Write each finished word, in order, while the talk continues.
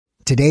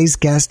Today's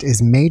guest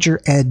is Major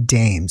Ed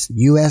Dames,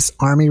 U.S.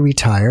 Army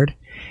retired.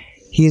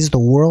 He is the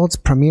world's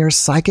premier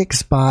psychic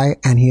spy,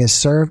 and he has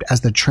served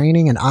as the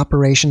training and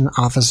operation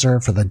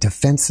officer for the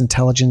Defense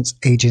Intelligence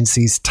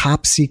Agency's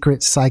top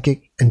secret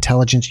psychic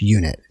intelligence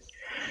unit.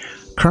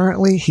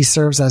 Currently, he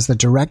serves as the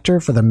director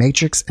for the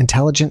Matrix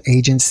Intelligence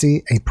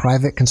Agency, a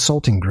private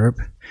consulting group,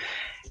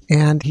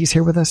 and he's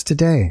here with us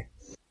today.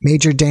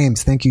 Major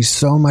Dames, thank you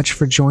so much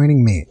for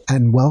joining me,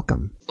 and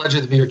welcome. Pleasure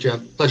to be here,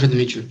 Jeff. Pleasure to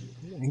meet you.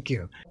 Thank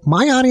you.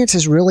 My audience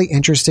is really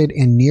interested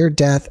in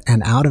near-death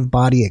and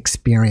out-of-body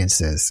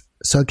experiences.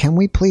 So can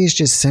we please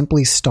just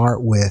simply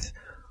start with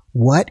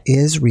what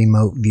is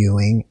remote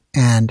viewing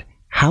and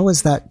how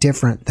is that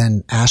different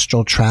than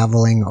astral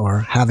traveling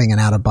or having an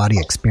out-of-body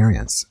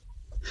experience?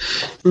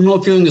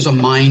 Remote viewing is a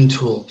mind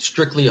tool,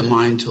 strictly a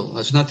mind tool. It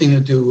has nothing to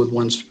do with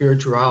one's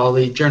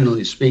spirituality,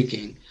 generally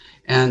speaking.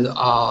 And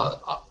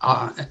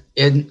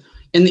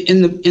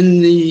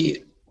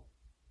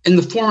in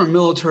the former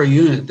military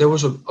unit, there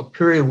was a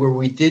period where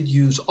we did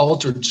use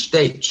altered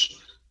states.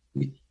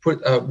 We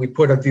put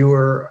a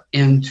viewer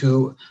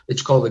into,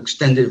 it's called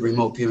extended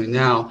remote viewing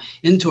now,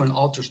 into an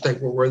altered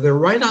state where they're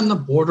right on the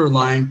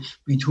borderline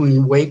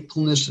between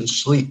wakefulness and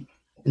sleep.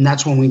 And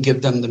that's when we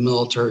give them the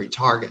military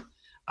target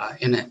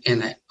in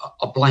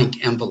a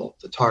blank envelope.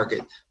 The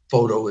target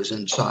photo is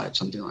inside,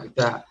 something like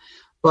that.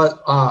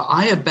 But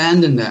I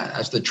abandoned that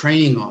as the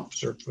training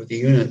officer for the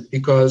unit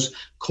because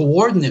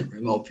coordinate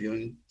remote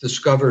viewing,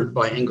 discovered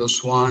by Ingo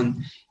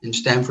Swann in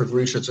Stanford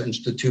Research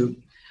Institute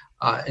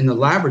in the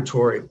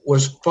laboratory,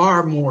 was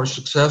far more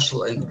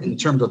successful in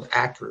terms of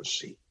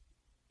accuracy,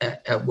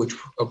 at which,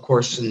 of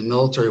course, in the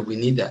military, we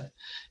need that.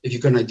 If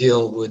you're going to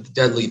deal with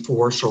deadly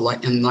force or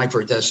like in life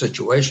or death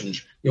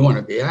situations, you want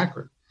to be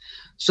accurate.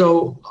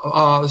 So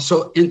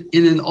in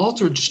an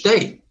altered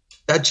state,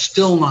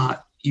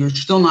 you're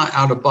still not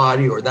out of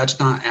body, or that's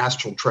not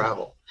astral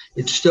travel.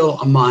 It's still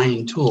a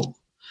mind tool.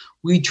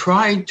 We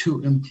tried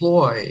to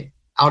employ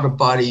out of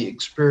body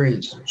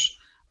experiences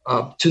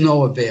to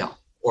no avail,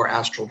 or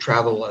astral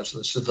travel, as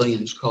the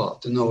civilians call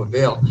it, to no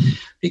avail.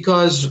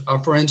 Because,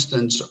 for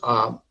instance,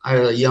 I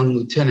had a young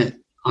lieutenant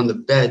on the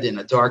bed in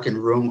a darkened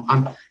room.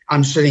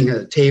 I'm sitting at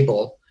a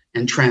table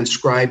and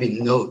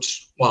transcribing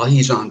notes while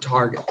he's on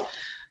target.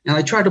 And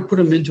I tried to put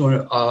him into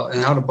an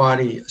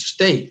out-of-body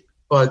state,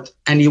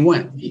 and he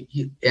went,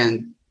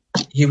 and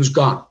he was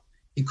gone.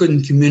 He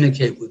couldn't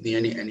communicate with me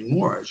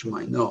anymore, as you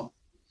might know.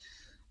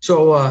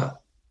 So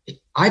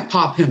I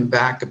pop him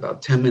back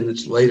about 10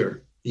 minutes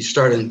later. He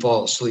started to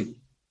fall asleep.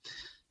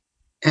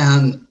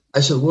 And I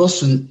said,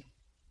 Wilson,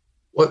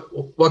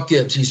 what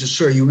gives? He said,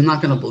 sir, you're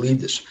not going to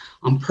believe this.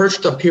 I'm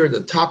perched up here at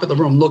the top of the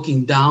room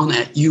looking down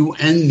at you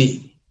and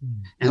me.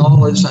 And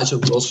all of this, I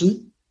said,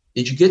 Wilson,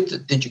 did you get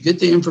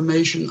the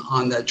information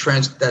on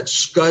that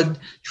Scud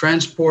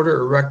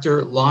transporter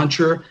erector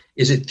launcher?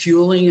 Is it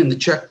fueling in the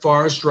Czech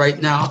forest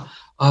right now?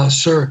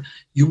 Sir,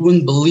 you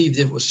wouldn't believe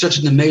it was such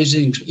an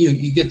amazing,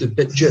 you get the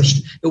bit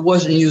gist. It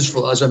wasn't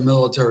useful as a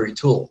military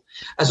tool.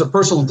 As a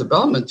personal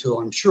development tool,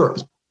 I'm sure,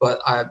 but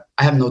I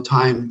have no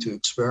time to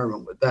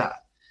experiment with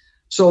that.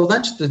 So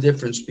that's the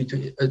difference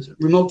between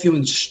remote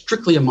viewing is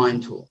strictly a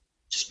mind tool,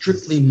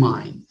 strictly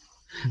mind.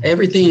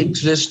 Everything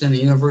exists in the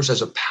universe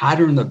as a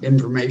pattern of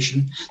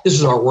information. This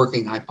is our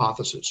working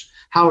hypothesis.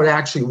 How it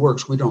actually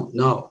works, we don't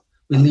know.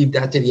 We leave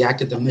that to the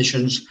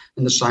academicians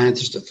and the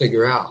scientists to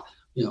figure out.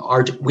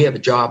 We have a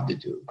job to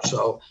do.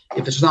 So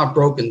if it's not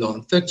broken,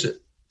 don't fix it.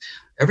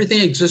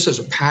 Everything exists as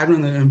a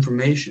pattern of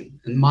information,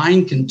 and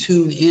mind can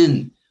tune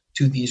in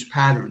to these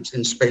patterns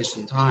in space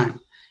and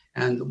time.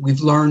 And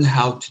we've learned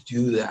how to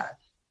do that,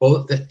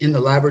 both in the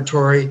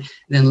laboratory, and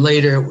then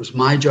later it was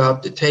my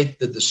job to take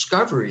the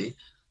discovery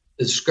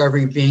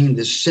being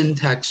the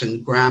syntax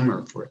and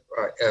grammar,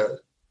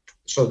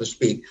 so to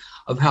speak,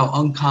 of how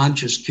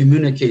unconscious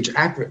communicates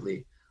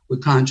accurately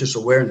with conscious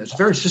awareness.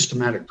 Very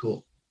systematic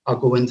tool. I'll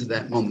go into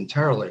that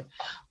momentarily.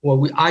 Well,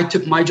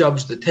 my job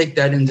was to take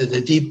that into the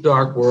deep,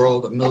 dark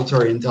world of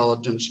military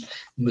intelligence,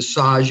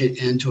 massage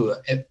it into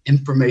an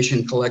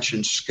information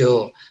collection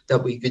skill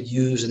that we could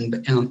use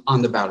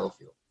on the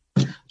battlefield.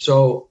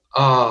 So,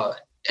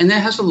 and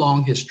that has a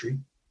long history.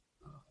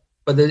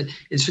 But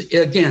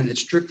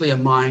it's strictly a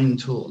mind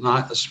tool,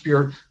 not a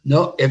spirit.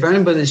 No, if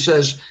anybody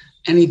says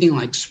anything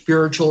like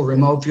spiritual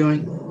remote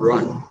viewing,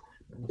 run,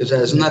 because it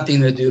has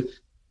nothing to do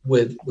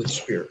with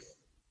spirit.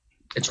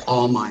 It's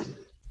all mind.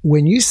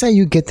 When you say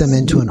you get them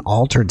into an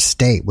altered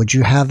state, would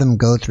you have them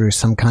go through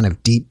some kind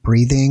of deep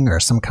breathing or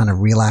some kind of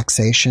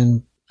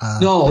relaxation?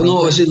 No,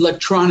 it was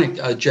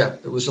electronic,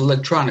 Jeff. It was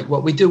electronic.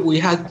 What we did, we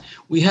had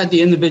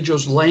the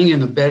individuals laying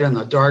in a bed in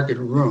a darkened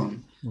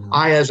room. Mm-hmm.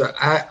 I, as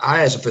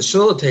a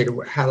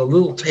facilitator, had a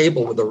little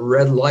table with a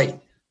red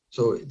light,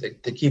 so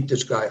to keep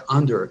this guy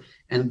under,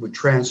 and would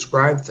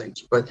transcribe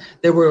things. But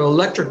they were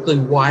electrically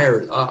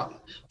wired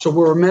up, so we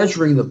were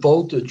measuring the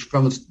voltage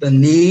from the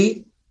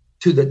knee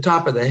to the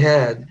top of the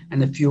head,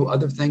 and a few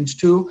other things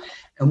too.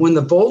 And when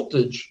the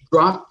voltage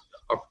dropped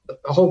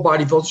a whole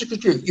body voltage,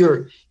 because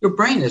your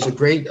brain is a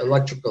great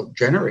electrical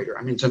generator.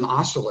 I mean, it's an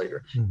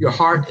oscillator. Mm-hmm. Your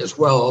heart as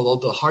well,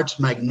 although the heart's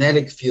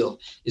magnetic field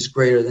is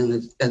greater than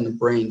the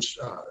brain's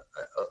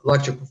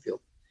electrical field.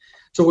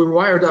 So we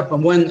wired up,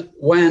 and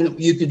when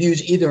you could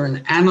use either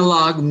an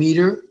analog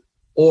meter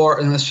or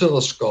an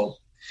oscilloscope.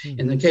 Mm-hmm.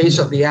 In the case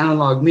of the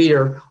analog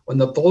meter, when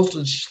the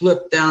voltage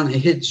slipped down and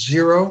hit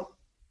zero,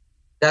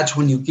 that's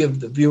when you give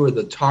the viewer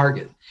the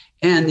target.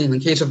 And in the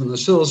case of an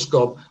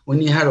oscilloscope,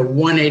 when you had a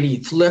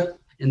 180 flip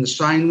in the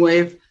sine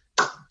wave,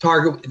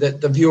 target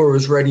that the viewer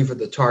was ready for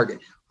the target,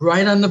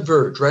 right on the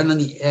verge, right on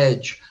the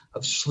edge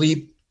of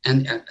sleep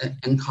and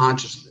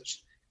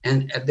consciousness.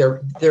 And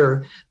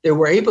they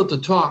were able to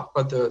talk,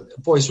 but the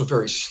voice was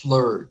very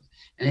slurred.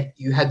 And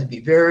you had to be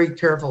very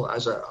careful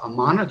as a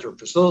monitor,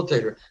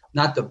 facilitator,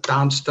 not to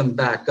bounce them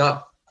back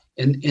up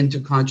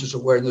into conscious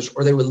awareness,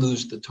 or they would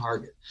lose the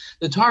target.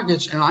 The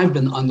targets, and I've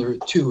been under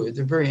it too,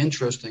 they're very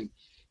interesting.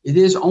 It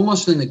is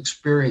almost an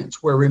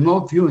experience, where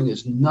remote viewing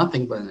is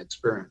nothing but an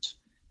experience.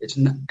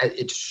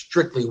 It's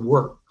strictly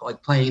work,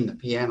 like playing the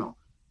piano.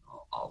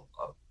 I'll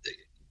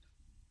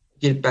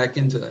get back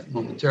into that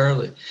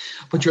momentarily.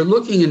 But you're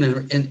looking in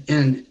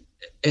an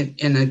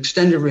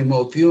extended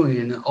remote viewing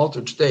in an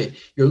altered state.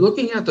 You're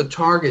looking at the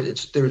target.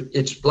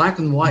 It's black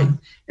and white,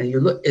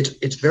 and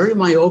it's very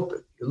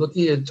myopic. You're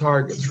looking at a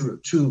target through a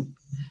tube,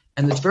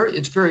 and it's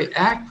very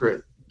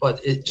accurate,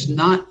 but it's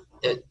not.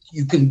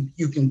 You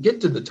can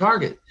get to the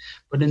target,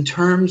 but in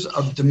terms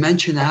of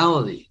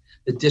dimensionality,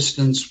 the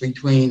distance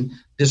between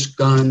this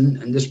gun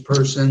and this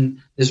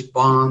person, this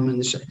bomb,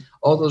 and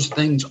all those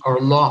things are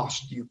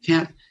lost. You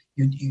can't.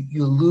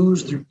 You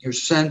lose your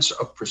sense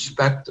of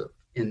perspective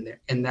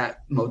in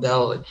that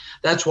modality.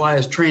 That's why,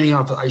 as training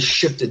officer, I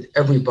shifted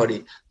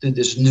everybody to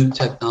this new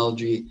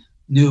technology,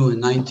 new in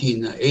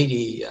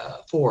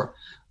 1984.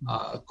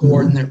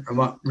 Coordinate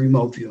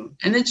remote viewing.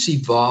 And it's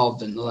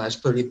evolved in the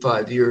last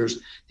 35 years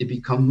to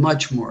become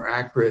much more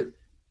accurate.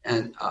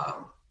 And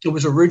it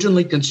was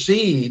originally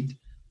conceived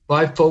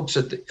by folks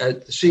at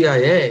the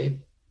CIA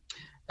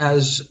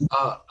as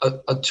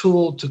a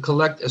tool to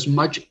collect as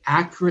much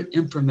accurate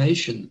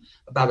information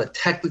about a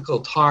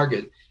technical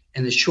target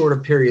in as short a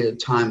period of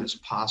time as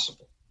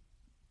possible.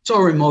 So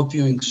a remote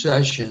viewing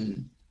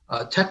session,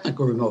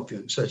 technical remote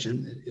viewing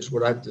session is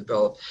what I've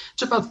developed.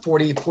 It's about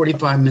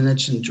 45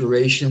 minutes in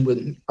duration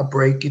with a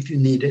break if you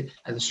need it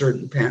at a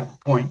certain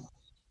point.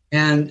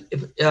 And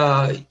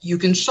you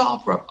can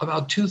solve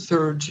about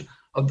 2/3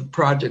 of the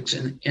projects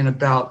in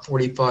about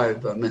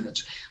 45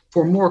 minutes.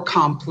 For more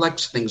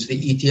complex things,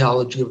 the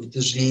etiology of a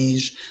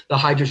disease, the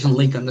hydrogen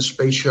leak on the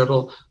space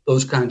shuttle,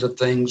 those kinds of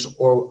things,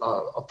 or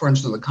for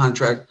instance, the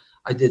contract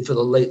I did for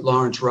the late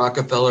Lawrence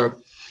Rockefeller,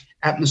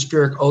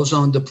 atmospheric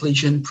ozone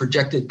depletion,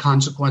 projected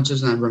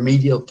consequences, and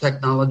remedial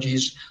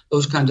technologies,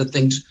 those kinds of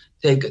things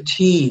take a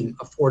team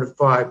of 4 to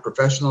 5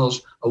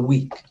 professionals a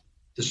week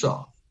to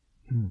solve.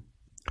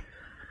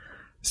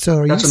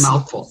 So that's a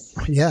mouthful.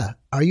 Yeah.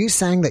 Are you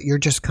saying that you're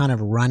just kind of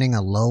running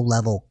a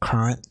low-level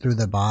current through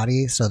the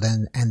body,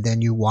 and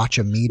then you watch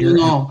a meter?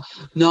 No.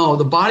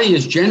 The body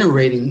is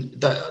generating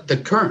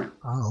the current.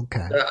 Oh,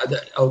 okay.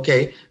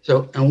 Okay.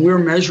 So, and we're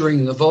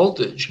measuring the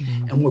voltage,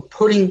 and we're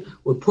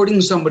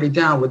putting somebody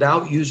down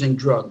without using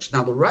drugs.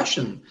 Now, the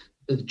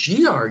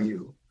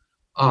GRU,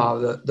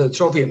 the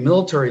Soviet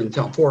military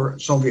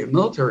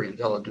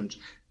intelligence,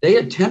 they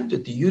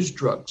attempted to use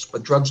drugs,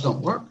 but drugs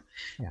don't work.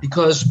 Yeah.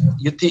 Because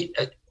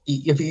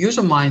if you use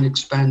a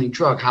mind-expanding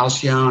drug,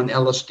 Halcyon,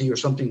 LSD, or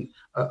something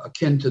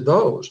akin to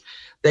those,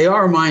 they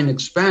are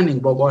mind-expanding.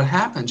 But what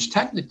happens,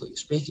 technically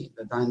speaking,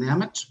 the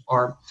dynamics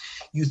are,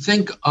 you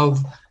think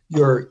of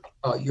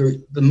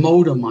the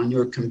modem on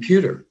your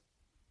computer,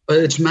 but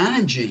it's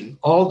managing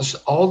all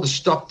the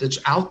stuff that's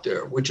out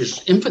there, which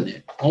is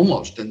infinite,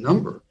 almost in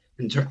number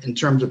in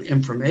terms of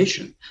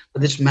information.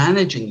 But it's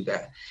managing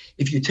that.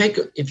 If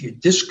you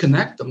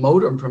disconnect the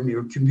modem from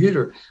your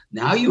computer,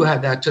 now you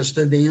have access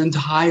to the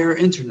entire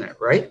internet,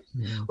 right?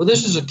 Mm-hmm. Well,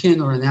 this is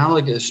akin or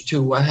analogous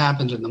to what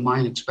happens in the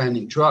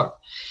mind-expanding drug.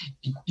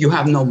 You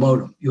have no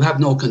modem. You have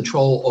no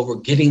control over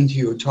getting to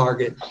your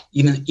target,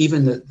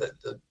 even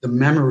the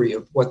memory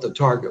of what the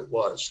target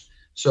was.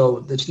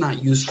 So that's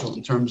not useful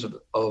in terms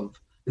of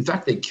in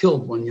fact, they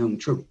killed one young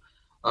troop,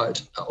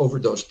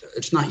 overdosed.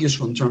 It's not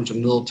useful in terms of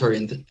military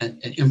and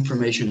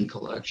information and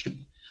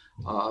collection.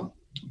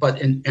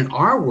 But in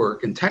our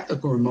work, in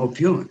technical remote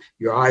viewing,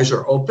 your eyes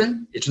are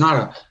open. It's not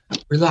a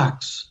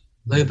relax,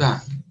 lay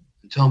back,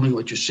 and tell me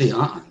what you see.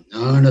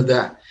 None of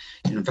that.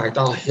 And in fact,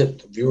 I'll hit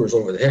the viewers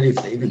over the head if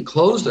they even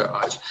close their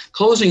eyes.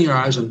 Closing your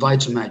eyes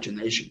invites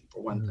imagination,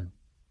 for one thing.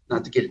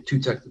 Not to get it too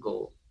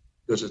technical,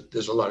 because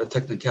there's a lot of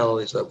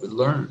technicalities that we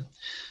learn.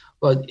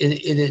 But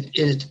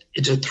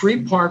it's a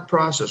 3-part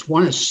process.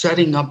 One is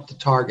setting up the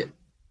target,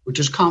 which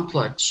is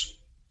complex.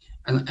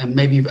 And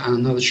maybe on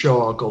another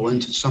show, I'll go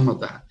into some of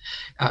that.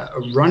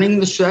 Running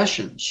the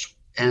sessions,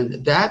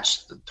 and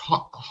that's the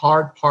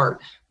hard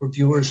part for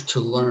viewers to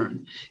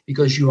learn,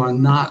 because you are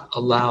not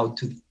allowed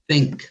to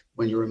think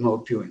when you're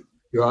remote viewing.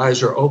 Your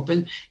eyes are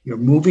open. You're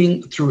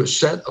moving through a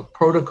set of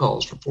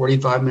protocols for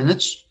 45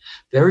 minutes,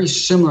 very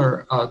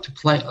similar to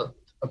play,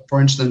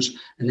 for instance,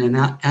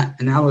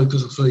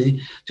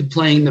 analogously to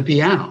playing the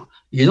piano.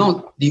 You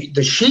don't,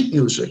 the sheet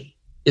music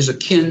is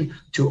akin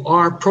to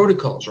our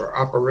protocols, our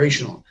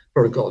operational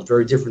protocols,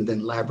 very different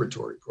than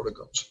laboratory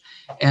protocols.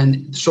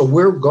 And so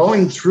we're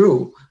going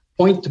through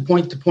point to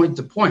point to point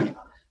to point,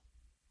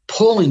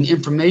 pulling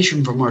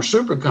information from our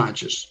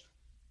superconscious,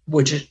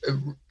 which is,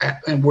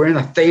 and we're in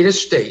a theta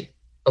state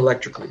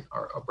electrically.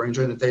 Our brains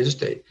are in a theta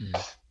state.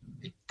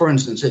 For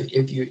instance,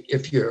 if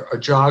you're a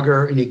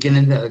jogger and you get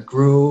into a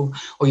groove,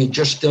 or you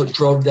just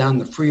drove down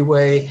the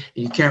freeway and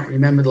you can't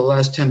remember the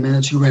last 10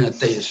 minutes, you're in a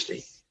theta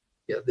state.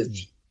 Yeah,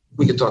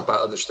 we can talk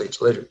about other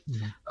states later.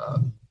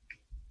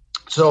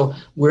 So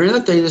we're in a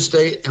theta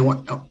state,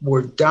 and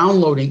we're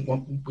downloading.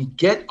 When we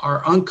get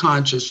our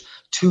unconscious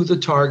to the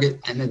target,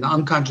 and then the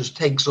unconscious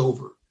takes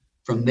over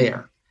from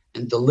there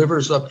and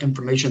delivers up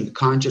information to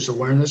conscious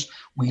awareness.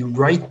 We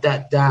write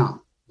that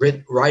down,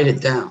 write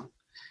it down,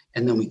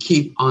 and then we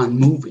keep on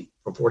moving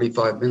for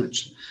 45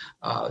 minutes.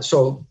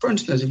 So, for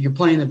instance, if you're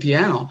playing the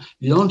piano,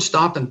 you don't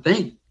stop and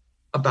think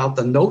about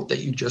the note that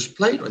you just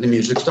played, or the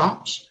music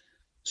stops.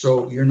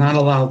 So you're not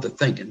allowed to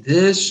think. And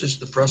this is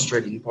the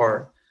frustrating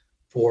part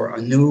for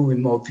a new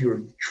remote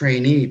viewer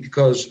trainee,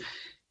 because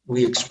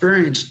we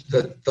experience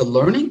the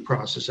learning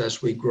process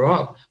as we grow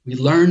up. We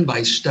learn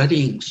by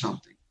studying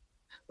something.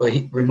 But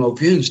remote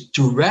viewing is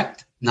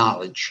direct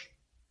knowledge.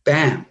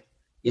 Bam.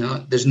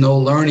 There's no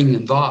learning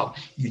involved.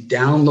 You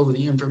download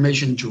the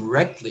information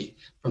directly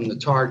from the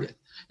target.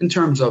 In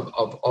terms of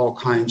all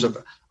kinds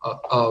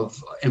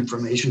of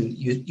information,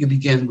 you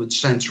begin with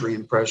sensory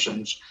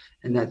impressions,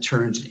 and that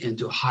turns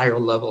into higher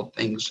level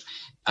things,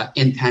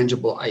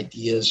 intangible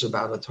ideas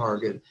about a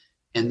target,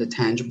 and the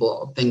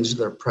tangible things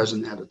that are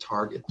present at a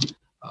target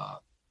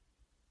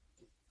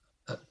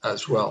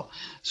as well.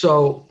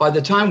 So by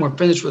the time we're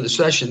finished with the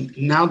session,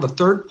 now the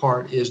third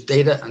part is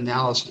data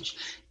analysis.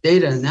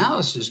 Data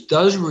analysis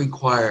does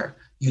require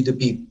you to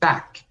be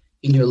back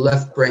in your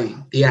left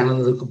brain, the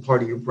analytical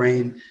part of your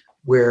brain,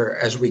 where,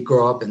 as we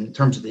grow up in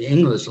terms of the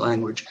English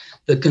language,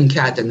 the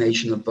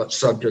concatenation of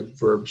subject,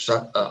 verb,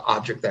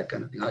 object, that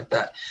kind of thing like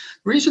that.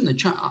 The reason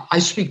I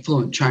speak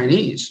fluent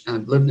Chinese, and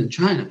I've lived in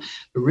China.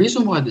 The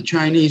reason why the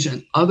Chinese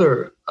and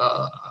other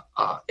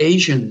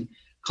Asian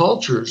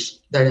cultures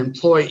that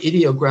employ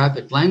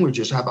ideographic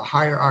languages have a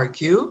higher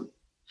IQ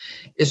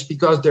is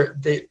because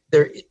the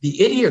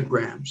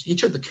ideograms,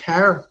 each of the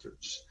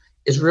characters,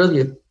 is really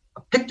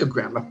a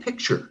pictogram, a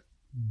picture.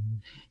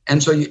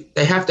 And so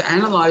they have to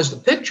analyze the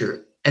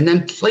picture and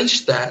then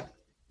place that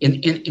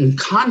in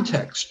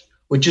context,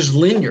 which is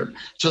linear.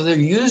 So they're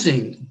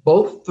using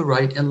both the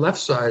right and left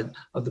side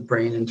of the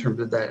brain in terms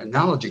of that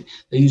analogy.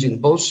 They're using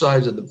both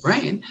sides of the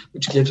brain,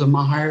 which gives them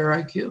a higher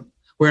IQ.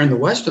 Where in the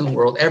Western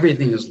world,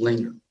 everything is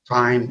linear,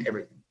 time,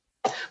 everything.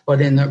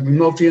 But in the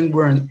remote viewing,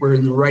 we're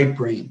in the right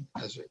brain,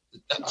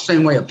 the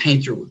same way a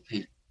painter would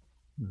paint.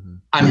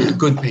 I mean, a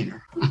good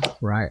painter.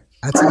 Right.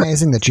 That's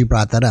amazing that you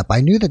brought that up.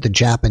 I knew that the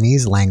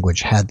Japanese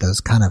language had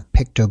those kind of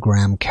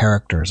pictogram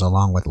characters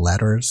along with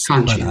letters,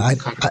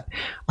 Kanji, but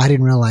I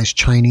didn't realize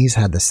Chinese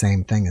had the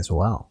same thing as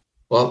well.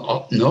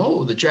 Well,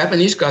 no, the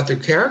Japanese got their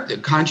character,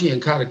 kanji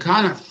and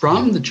katakana,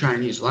 from the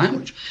Chinese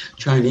language.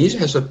 Chinese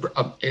has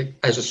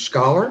as a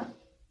scholar,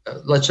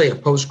 let's say a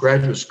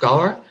postgraduate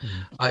scholar,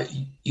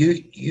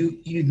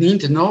 you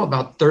need to know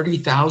about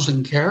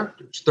 30,000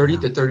 characters, 30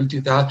 to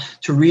 32,000,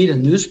 to read a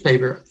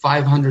newspaper,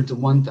 500 to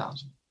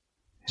 1,000.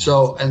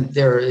 So, and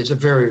there is a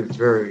very,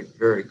 very,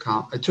 very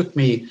it took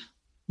me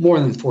more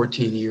than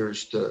 14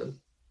 years to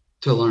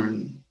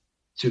learn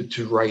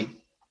to write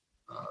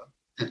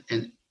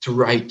and to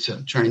write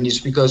Chinese,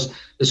 because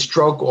the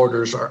stroke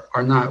orders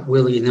are not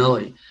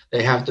willy-nilly.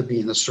 They have to be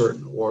in a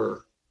certain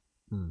order.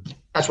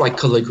 That's why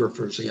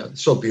calligraphers are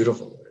so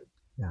beautiful,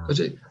 because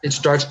it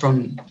starts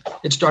from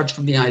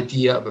the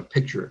idea of a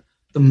picture,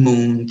 the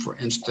moon, for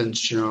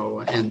instance,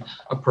 and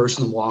a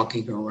person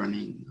walking or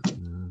running.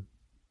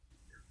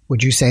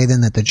 Would you say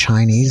then that the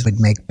Chinese would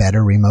make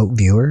better remote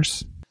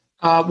viewers?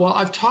 Well,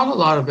 I've taught a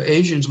lot of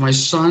Asians. My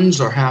sons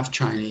are half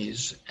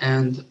Chinese,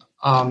 and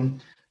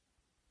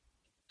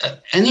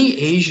any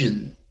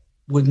Asian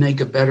would make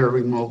a better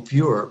remote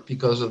viewer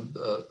because of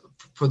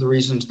for the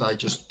reasons that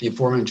the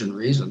aforementioned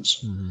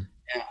reasons. And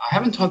I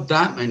haven't taught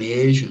that many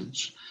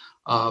Asians,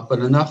 but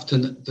enough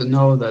to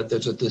know that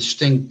there's a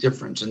distinct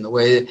difference in the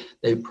way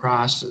they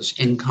process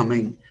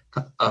incoming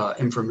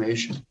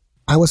information.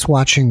 I was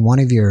watching one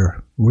of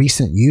your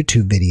recent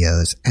YouTube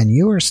videos, and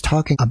you were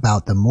talking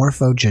about the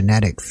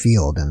morphogenetic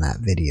field in that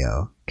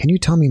video. Can you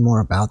tell me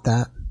more about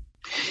that?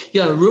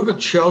 Yeah,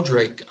 Rupert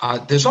Sheldrake.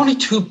 There's only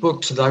 2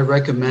 books that I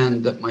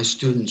recommend that my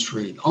students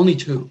read. Only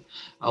 2.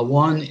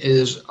 One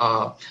is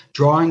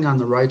Drawing on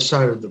the Right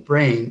Side of the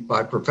Brain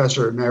by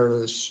Professor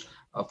Emeritus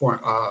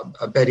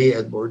Betty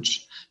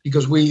Edwards,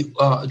 because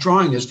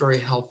drawing is very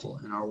helpful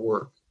in our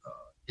work.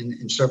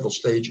 in several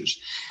stages.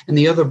 And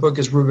the other book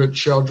is Rupert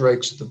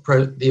Sheldrake's,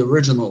 the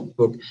original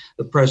book,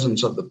 The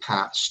Presence of the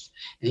Past,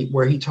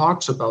 where he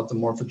talks about the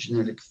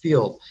morphogenetic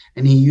field.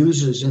 And he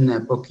uses in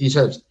that book, he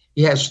says,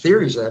 he has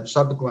theories that have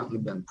subsequently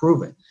been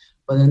proven.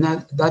 But in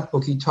that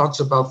book, he talks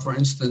about, for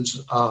instance,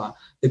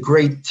 the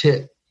great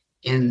tit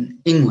in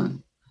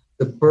England.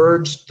 The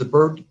bird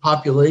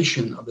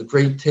population of the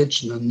great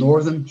tits in the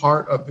northern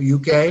part of the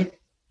UK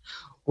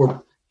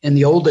were, in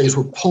the old days,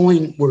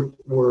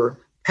 were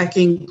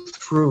pecking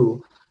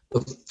through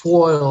the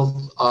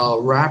foil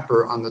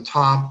wrapper on the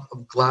top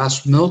of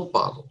glass milk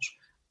bottles.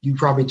 You're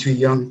probably too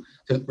young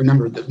to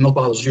remember that milk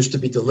bottles used to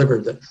be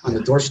delivered on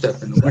the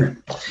doorstep in the winter.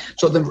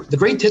 So the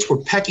great tits were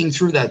pecking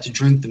through that to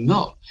drink the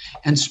milk.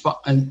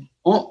 And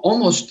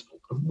almost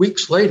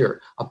weeks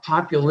later, a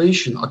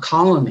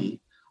colony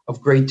of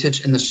great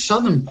tits in the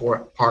southern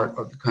part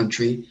of the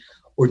country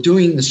were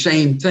doing the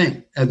same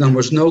thing. And there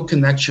was no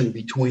connection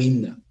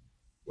between them,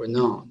 were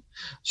known.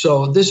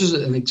 So this is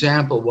an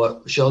example of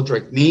what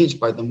Sheldrake means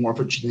by the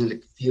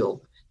morphogenetic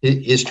field.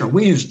 His term,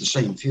 we use the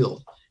same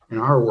field in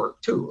our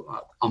work too,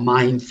 a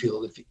mind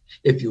field,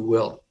 if you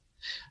will,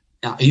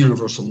 a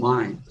universal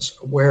mind,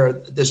 where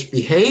this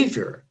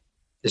behavior,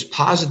 this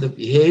positive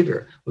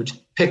behavior, was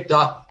picked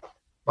up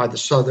by the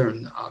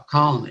southern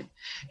colony.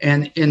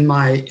 And in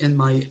my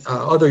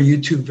other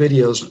YouTube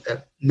videos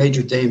at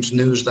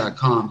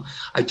MajorDamesNews.com,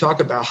 I talk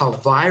about how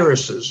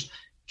viruses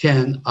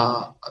can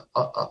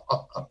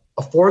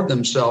afford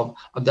themselves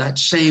of that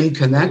same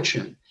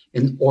connection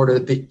in order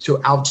to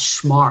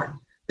outsmart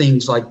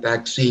things like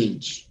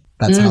vaccines.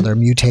 That's how they're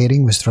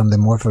mutating, was from the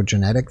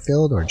morphogenetic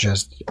field, or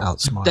just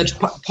outsmart? That's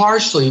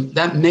partially,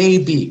 that may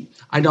be.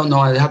 I don't know.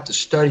 I'd have to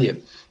study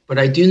it. But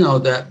I do know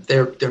that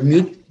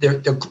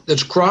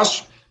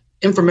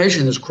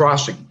information is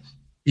crossing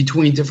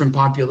between different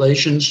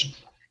populations.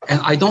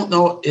 And I don't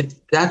know if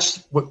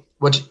that's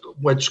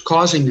what's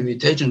causing the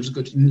mutations,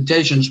 because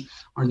mutations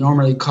are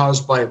normally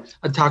caused by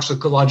a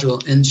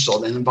toxicological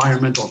insult, an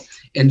environmental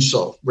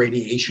insult,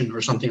 radiation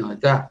or something like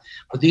that.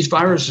 But these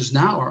viruses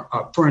now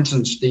are, for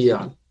instance,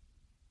 the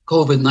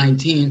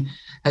COVID-19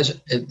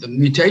 the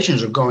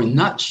mutations are going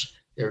nuts.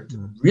 They're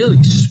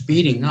really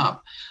speeding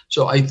up.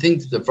 So I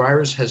think the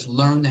virus has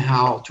learned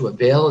how to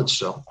avail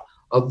itself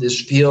of this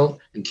field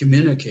and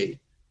communicate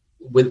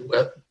with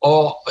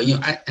all,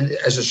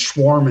 as a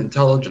swarm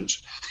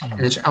intelligence, and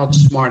it's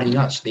outsmarting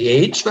us. The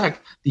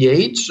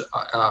AIDS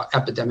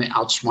epidemic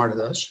outsmarted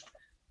us.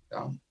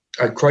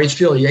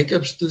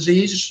 Creutzfeldt-Jacobs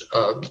disease,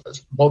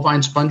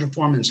 bovine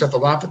spongiform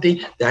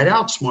encephalopathy, that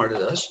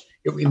outsmarted us.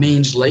 It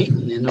remains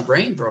latent in the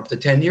brain for up to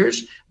 10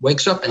 years,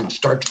 wakes up and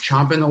starts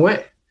chomping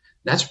away.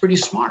 That's pretty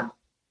smart.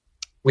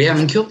 We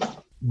haven't killed it.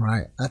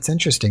 Right. That's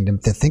interesting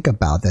to think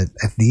about, that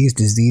if these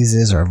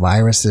diseases or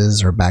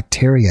viruses or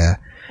bacteria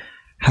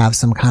have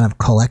some kind of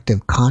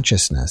collective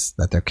consciousness,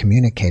 that they're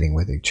communicating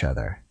with each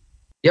other.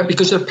 Yeah,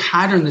 because the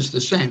pattern is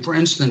the same. For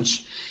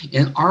instance,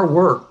 in our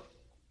work,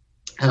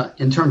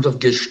 in terms of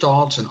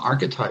gestalts and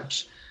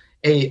archetypes,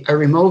 a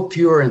remote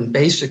viewer in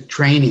basic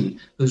training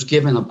who's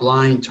given a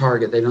blind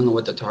target, they don't know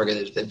what the target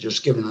is, they're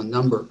just given a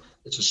number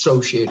that's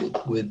associated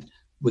with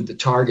the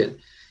target.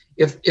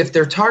 If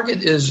their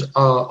target is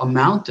a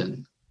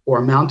mountain or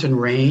a mountain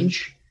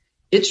range,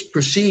 it's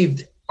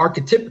perceived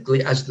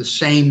archetypically as the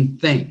same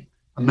thing.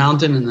 A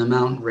mountain and the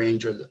mountain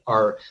range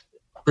are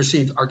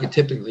perceived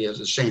archetypically as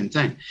the same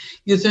thing.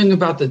 You think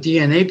about the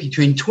DNA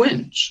between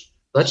twins.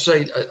 Let's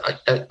say,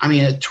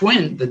 a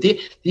twin, the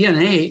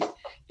DNA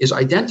is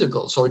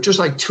identical. So it's just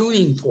like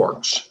tuning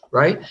forks,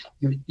 right?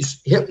 You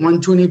hit one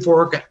tuning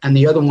fork and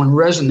the other one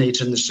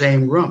resonates in the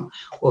same room.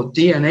 Well,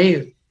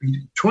 DNA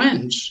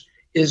twins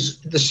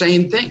is the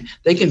same thing.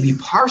 They can be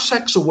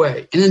parsecs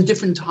away and in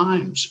different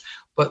times.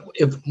 But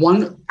if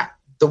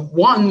the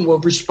one will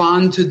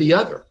respond to the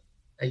other.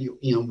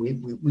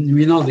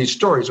 We know these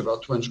stories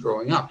about twins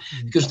growing up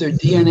because their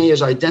DNA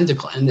is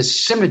identical and the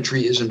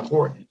symmetry is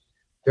important.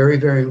 Very,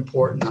 very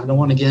important. I don't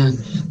want to get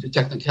into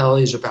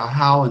technicalities about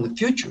how in the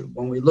future,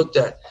 when we looked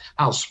at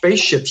how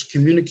spaceships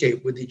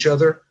communicate with each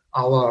other,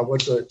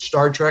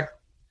 Star Trek,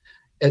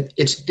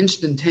 it's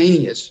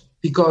instantaneous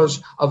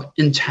because of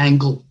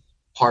entangled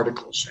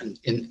particles and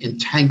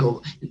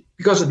entangled,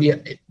 because of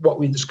what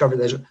we discovered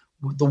as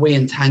the way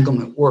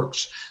entanglement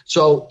works.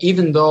 So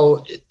even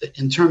though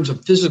in terms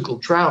of physical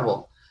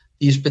travel,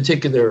 these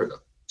particular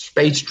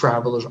space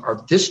travelers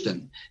are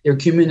distant, their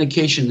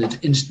communication is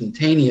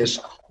instantaneous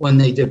when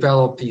they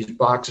develop these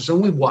boxes.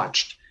 And we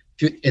watched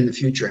in the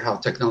future how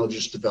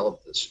technologists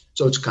develop this.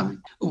 So it's coming.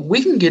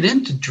 We can get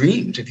into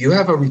dreams. If you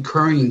have a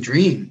recurring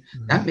dream,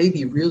 that may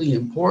be really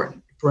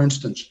important. For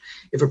instance,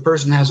 if a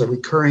person has a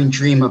recurring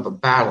dream of a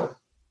battle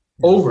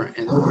over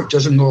and over, it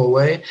doesn't go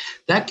away,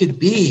 that could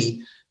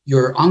be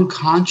your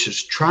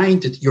unconscious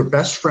your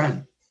best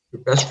friend.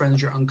 Your best friend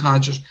is your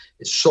unconscious.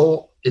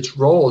 Its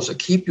role is to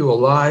keep you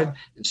alive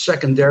and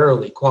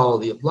secondarily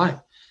quality of life.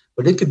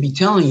 But it could be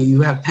telling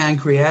you have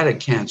pancreatic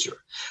cancer.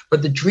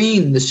 But the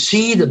dream, the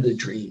seed of the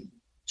dream,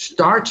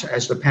 starts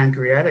as the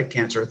pancreatic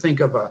cancer. Think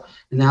of an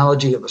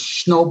analogy of a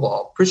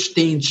snowball,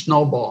 pristine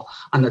snowball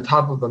on the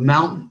top of a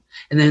mountain.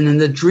 And then in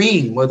the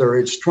dream, whether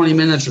it's 20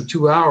 minutes or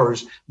 2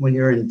 hours when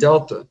you're in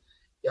delta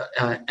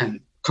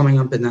and coming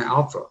up in the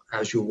alpha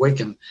as you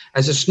awaken,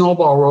 as the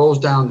snowball rolls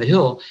down the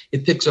hill,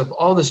 it picks up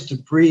all this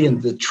debris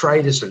and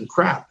detritus and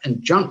crap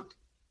and junk.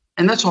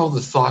 And that's all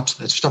the thoughts,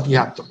 that stuff you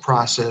have to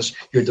process,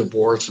 your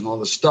divorce and all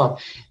the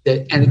stuff.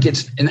 And it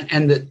gets,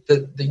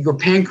 your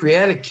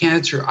pancreatic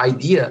cancer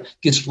idea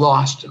gets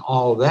lost in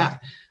all of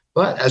that.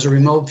 But as a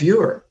remote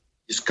viewer,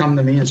 just come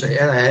to me and say,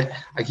 Ed,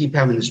 I keep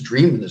having this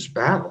dream in this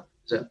battle.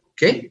 I said,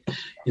 okay,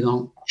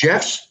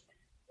 Jeff's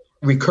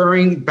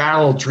recurring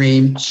battle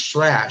dream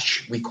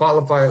 / we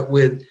qualify it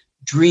with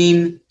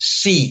dream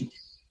seed.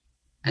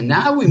 And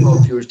now remote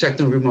viewers,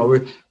 technically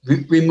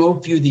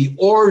remote view the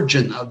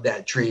origin of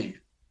that dream.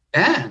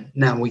 And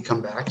now we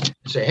come back and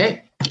say,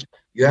 hey,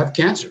 you have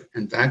cancer.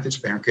 In fact, it's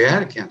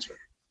pancreatic cancer.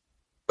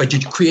 But you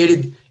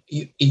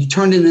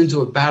turned it into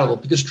a battle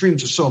because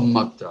dreams are so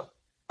mucked up.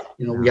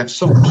 We have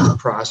so much to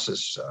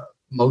process,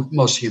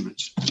 most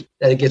humans,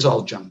 that it gets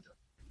all junked up.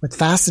 What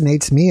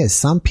fascinates me is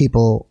some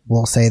people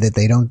will say that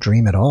they don't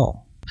dream at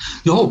all.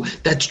 No,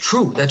 that's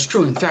true. That's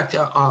true. In fact,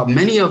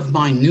 many of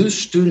my new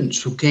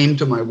students who came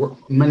to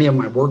many of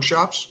my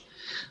workshops,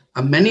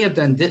 many of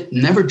them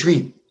never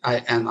dream.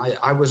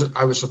 I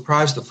was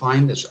surprised to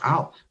find this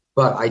out,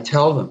 but I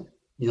tell them,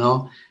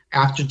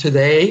 after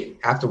today,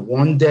 after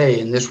one day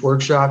in this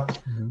workshop,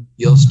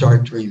 you'll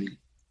start dreaming.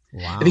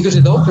 Wow. Because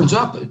it opens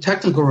up,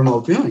 technical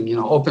remote viewing,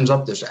 opens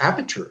up this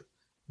aperture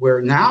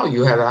where now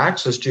you have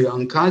access to your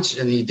unconscious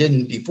and you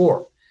didn't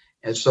before.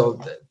 And so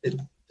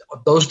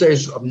those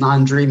days of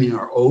non-dreaming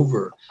are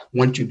over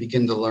once you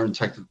begin to learn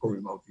technical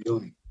remote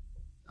viewing.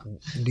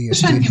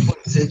 It's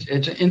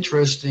an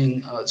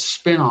interesting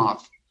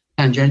spin-off,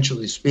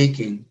 tangentially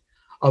speaking,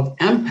 of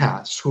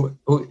empaths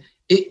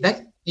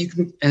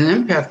an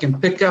empath can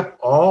pick up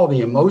all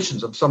the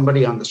emotions of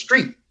somebody on the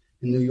street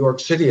in New York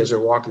City as they're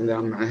walking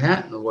down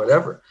Manhattan or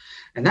whatever.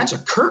 And that's a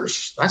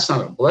curse. That's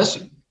not a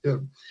blessing.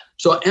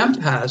 So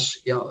empaths,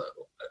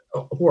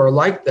 who are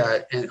like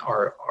that and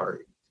are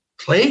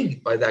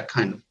plagued by that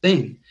kind of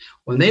thing,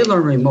 when they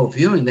learn remote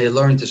viewing, they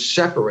learn to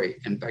separate.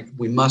 In fact,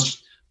 we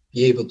must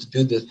be able to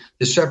do this,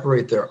 to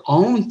separate their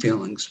own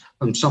feelings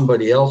from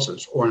somebody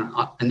else's, or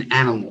an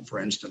animal, for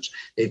instance.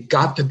 They've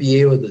got to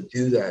be able to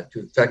do that to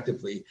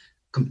effectively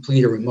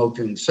complete a remote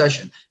viewing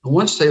session. And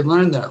once they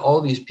learn that, all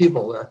these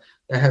people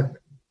that have,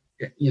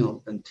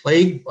 been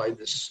plagued by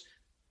this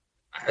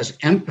as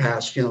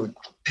empaths,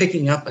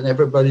 picking up on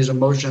everybody's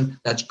emotion,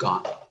 that's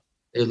gone.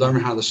 They learn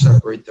how to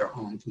separate their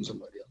own from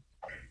somebody else.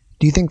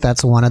 Do you think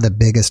that's one of the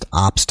biggest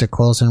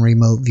obstacles in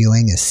remote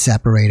viewing, is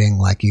separating,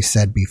 like you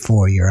said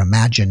before, your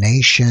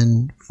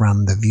imagination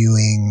from the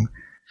viewing?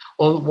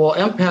 Well,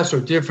 empaths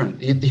are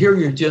different. Here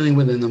you're dealing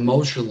with an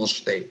emotional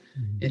state,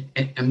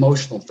 an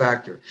emotional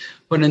factor.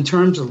 But in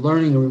terms of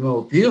learning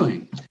remote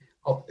viewing,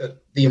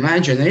 the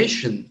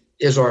imagination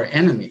is our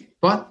enemy.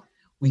 But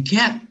we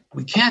can't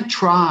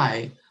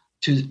try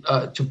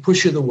to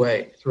push it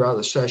away throughout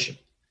the session.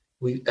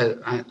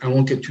 I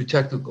won't get too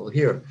technical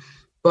here.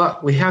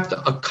 But we have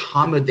to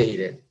accommodate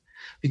it,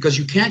 because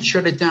you can't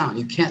shut it down.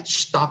 You can't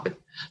stop it.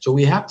 So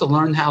we have to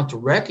learn how to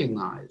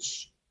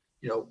recognize,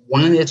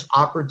 when it's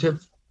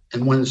operative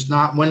and when it's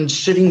not, when it's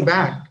sitting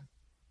back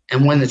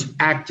and when it's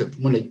active,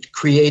 when it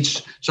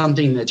creates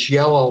something that's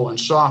yellow and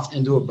soft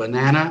into a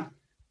banana,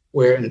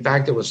 where in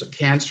fact it was a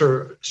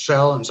cancer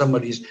cell in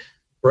somebody's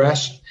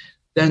breast.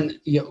 Then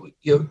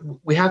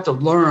we have to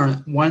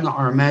learn when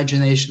our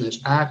imagination is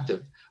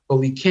active, but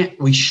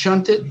we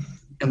shunt it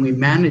and we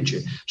manage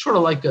it. Sort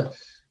of like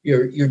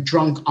your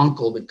drunk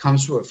uncle that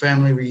comes to a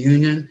family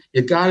reunion.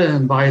 You got to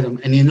invite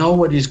him, and you know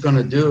what he's going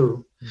to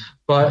do,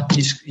 but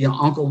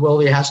Uncle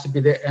Willie has to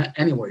be there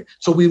anyway.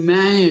 So we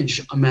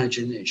manage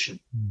imagination.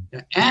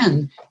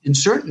 And in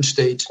certain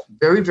states,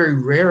 very, very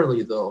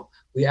rarely though,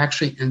 we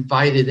actually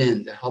invite it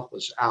in to help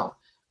us out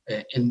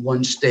in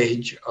one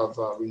stage of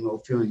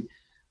remote viewing.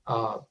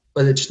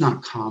 But it's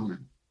not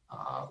common.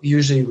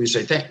 Usually we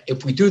say,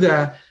 if we do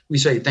that, we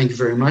say, thank you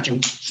very much,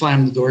 and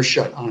slam the door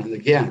shut on it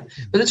again.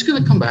 But it's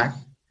going to come back.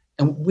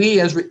 And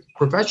we as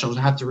professionals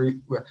have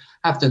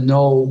to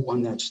know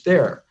when that's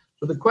there.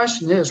 So the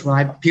question is,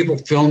 when people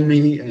film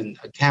me and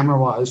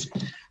camera-wise,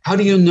 how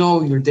do you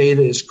know your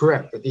data is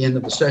correct at the end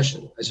of the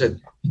session? I said,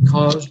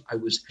 because I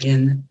was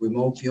in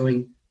remote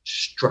viewing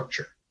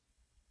structure.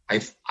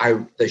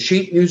 The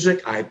sheet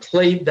music, I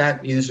played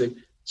that music.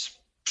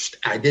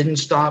 I didn't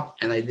stop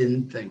and I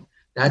didn't think.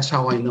 That's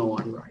how I know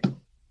I'm right.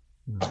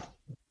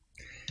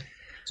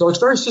 So it's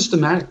very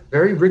systematic,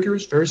 very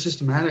rigorous, very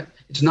systematic.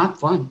 It's not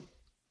fun.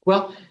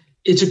 Well,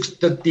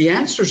 the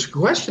answers to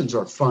questions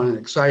are fun and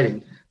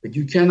exciting, but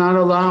you cannot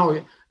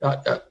allow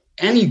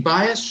any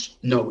bias,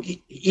 no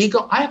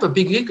ego. I have a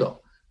big ego,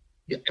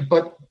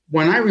 but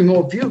when I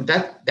remote view,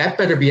 that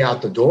better be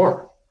out the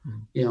door,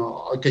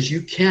 because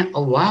you can't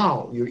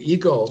allow your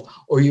ego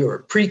or your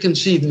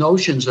preconceived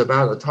notions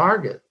about a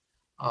target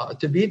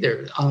to be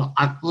there.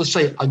 Let's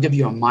say I'll give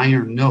you a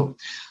minor note,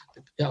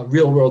 a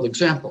real world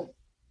example.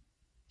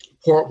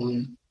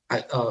 Portland,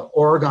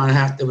 Oregon,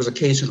 there was a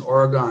case in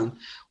Oregon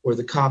where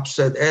the cops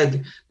said,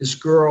 Ed, this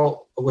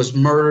girl was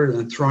murdered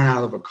and thrown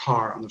out of a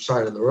car on the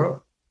side of the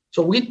road.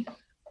 So we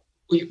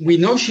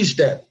know she's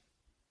dead,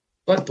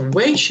 but the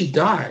way she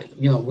died,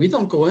 we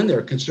don't go in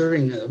there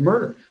considering a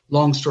murder.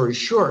 Long story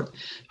short,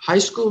 high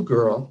school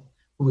girl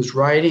who was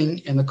riding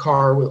in the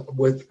car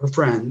with her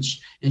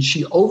friends, and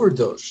she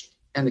overdosed,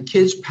 and the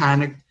kids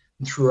panicked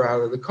and threw her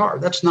out of the car.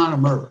 That's not a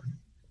murder.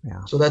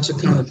 Yeah. So that's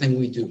the kind of thing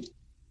we do.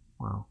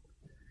 Wow.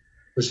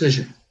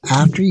 Precision.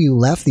 After you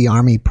left the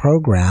Army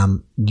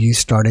program, you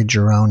started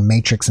your own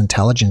Matrix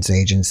Intelligence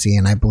Agency,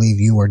 and I believe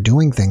you were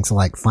doing things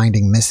like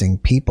finding missing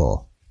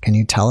people. Can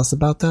you tell us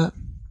about that?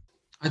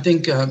 I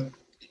think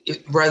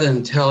rather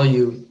than tell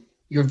you,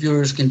 your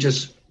viewers can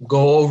just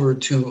go over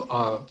to,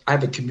 I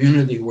have a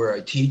community where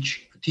I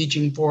teach, a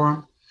teaching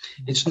forum.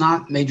 It's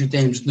not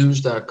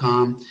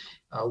MajorDamesNews.com,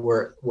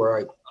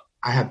 where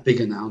I have big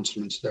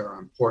announcements that are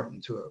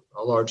important to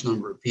a large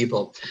number of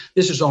people.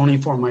 This is only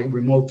for my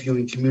remote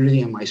viewing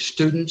community and my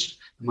students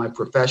and my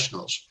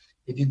professionals.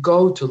 If you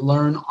go to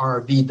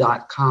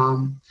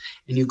learnrv.com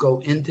and you go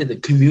into the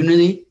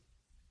community,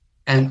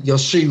 and you'll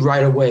see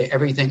right away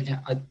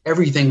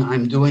everything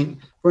I'm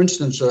doing. For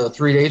instance,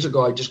 3 days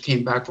ago, I just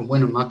came back from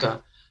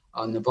Winnemucca,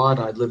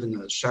 Nevada. I live in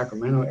the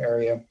Sacramento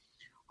area,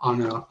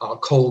 on a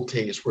cold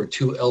case where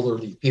 2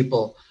 elderly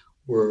people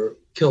were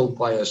killed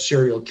by a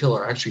serial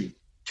killer, actually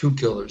 2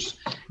 killers.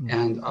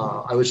 And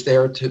I was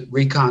there to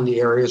recon the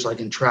areas. I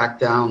can track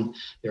down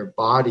their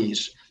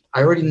bodies.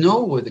 I already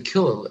know where the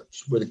killer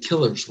lives, where the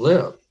killers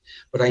live,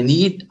 but I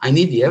need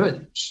the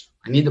evidence.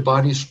 I need the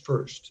bodies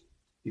first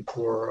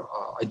before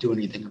I do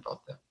anything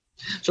about that.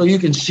 So you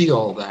can see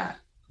all that,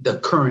 the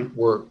current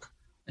work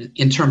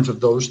in terms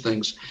of those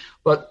things.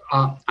 But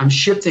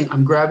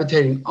I'm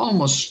gravitating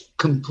almost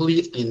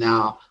completely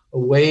now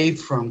away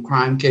from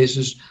crime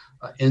cases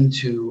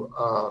into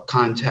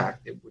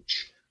contact,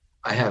 which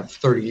I have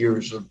 30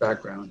 years of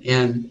background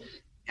in.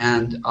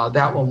 And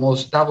that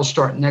will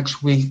start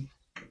next week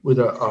with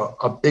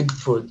a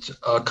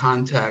Bigfoot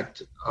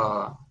contact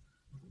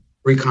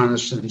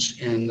reconnaissance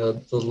in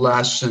the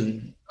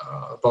Lassen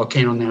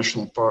Volcano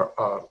National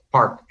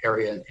Park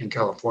area in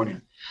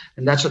California.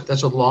 And that's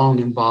a long,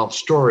 involved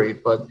story,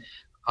 but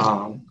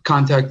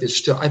contact is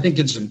still, I think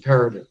it's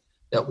imperative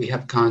that we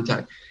have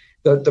contact.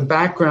 The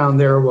background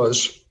there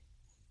was,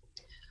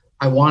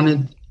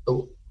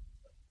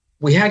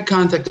 we had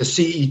contact the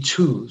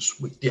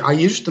CE2s. I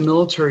used the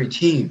military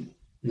team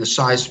in the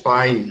Psi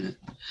Spy unit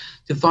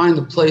to find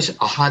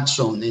a hot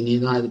zone in the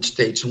United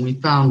States, and we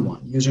found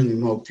one using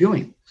remote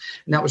viewing.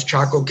 And that was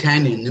Chaco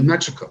Canyon, New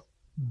Mexico.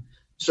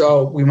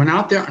 So we went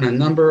out there on a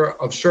number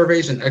of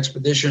surveys and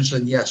expeditions,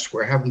 and yes,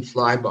 we're having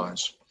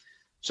flybys.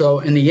 So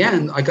in the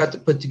end, I got to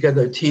put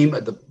together a team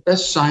of the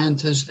best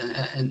scientists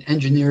and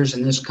engineers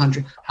in this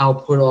country, Hal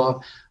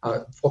Puthoff,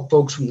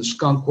 folks from the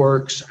Skunk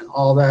Works and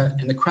all that.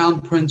 And the Crown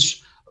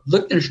Prince of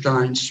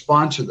Liechtenstein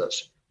sponsored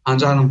us,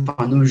 Hans-Adam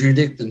von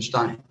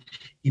Liechtenstein.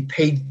 He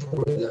paid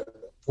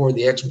for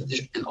the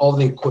expedition and all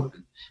the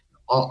equipment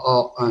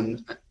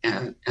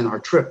and our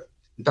trip.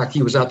 In fact,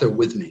 he was out there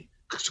with me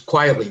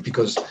quietly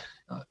because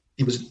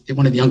he was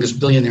one of the youngest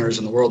billionaires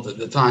in the world at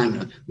the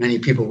time. Many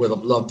people would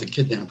have loved to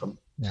kidnap him.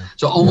 Yeah.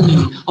 So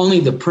only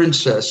the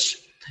princess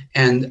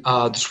and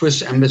the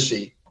Swiss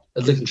embassy,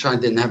 Liechtenstein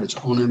didn't have its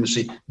own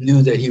embassy,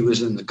 knew that he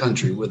was in the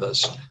country with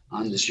us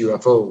on this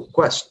UFO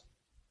quest.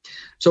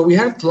 So we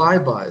had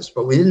flybys,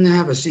 but we didn't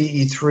have a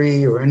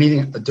CE3 or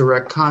anything, a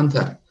direct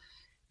contact.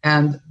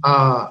 And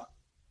I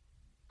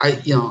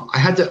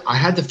had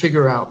to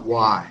figure out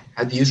why.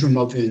 I had to use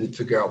remote viewing to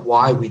figure out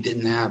why we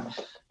didn't have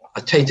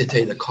a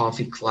tete-a-tete, a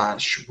coffee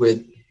clash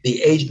with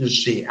the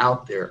agency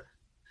out there.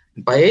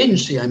 And by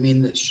agency, I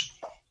mean this.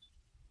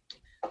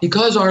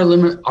 Because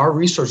our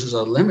resources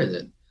are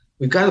limited,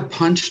 we've got to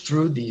punch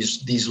through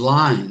these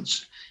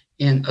lines,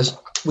 and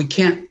we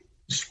can't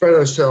spread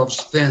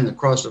ourselves thin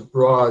across a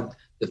broad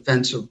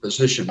defensive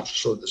position,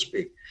 so to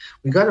speak.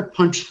 We've got to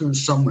punch through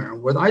somewhere.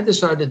 What I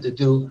decided to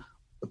do,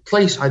 the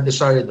place I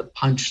decided to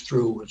punch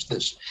through was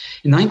this.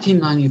 In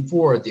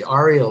 1994, at the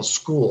Ariel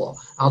School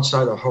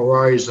outside of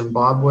Harare,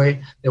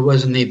 Zimbabwe, there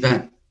was an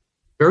event,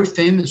 very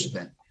famous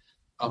event.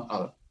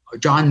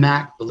 John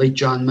Mack, the late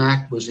John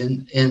Mack, was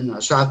in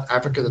South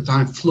Africa at the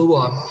time, flew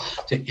up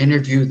to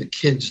interview the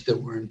kids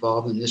that were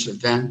involved in this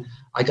event.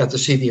 I got to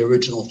see the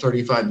original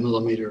 35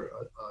 millimeter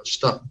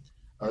stuff,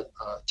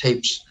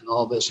 tapes and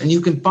all this. And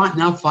you can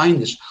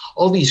find this.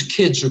 All these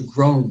kids are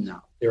grown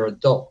now. They're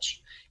adults.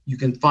 You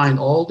can find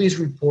all these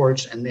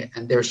reports and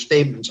their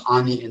statements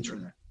on the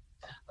internet.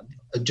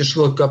 Just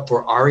look up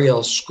for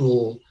Ariel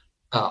School,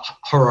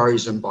 Harare,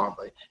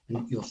 Zimbabwe,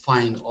 and you'll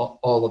find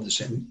all of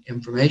this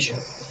information.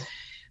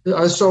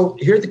 So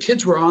here the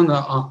kids were on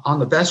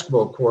the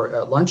basketball court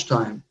at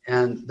lunchtime,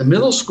 and the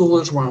middle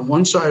schoolers were on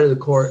one side of the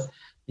court.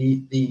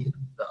 The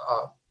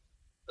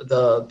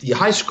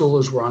high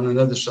schoolers were on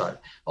another side.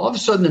 All of a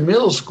sudden, the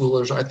middle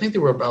schoolers, I think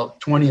there were about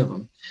 20 of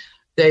them,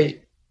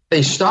 they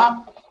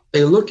stop,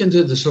 they look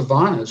into the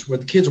savannas where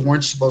the kids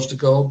weren't supposed to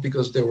go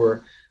because there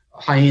were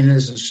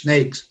hyenas and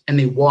snakes, and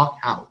they walk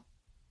out.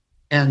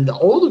 And the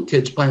older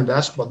kids playing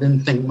basketball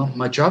didn't think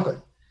much of it.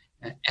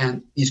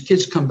 And these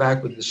kids come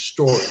back with this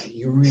story, and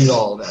you read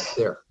all that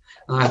there.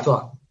 And I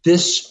thought,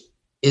 this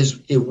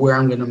is where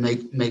I'm going to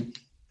make the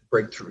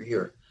breakthrough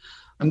here.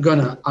 I'm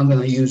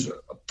gonna use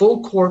a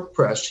full court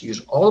press,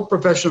 use all the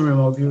professional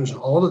remote viewers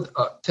and all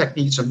the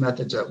techniques and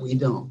methods that we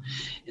know,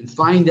 and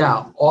find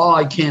out all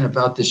I can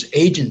about this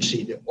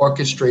agency that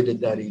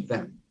orchestrated that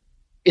event.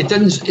 It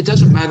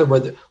doesn't matter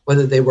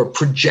whether they were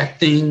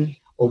projecting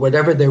or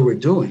whatever they were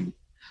doing,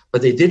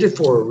 but they did it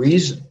for a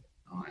reason.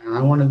 And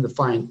I wanted to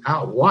find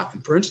out what.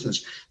 And for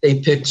instance, they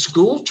picked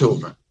school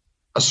children,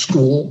 a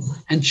school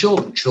and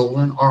children.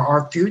 Children are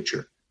our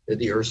future. They're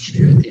the Earth's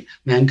future,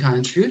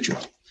 mankind's future.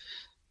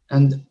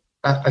 And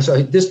I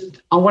said,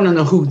 I want to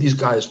know who these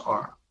guys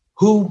are.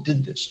 Who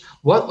did this?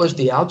 What was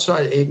the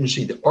outside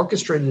agency that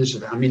orchestrated this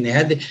event? I mean, they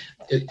had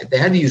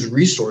to use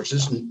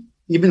resources, and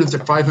even if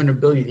they're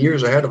 500 billion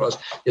years ahead of us,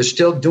 they're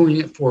still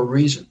doing it for a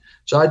reason.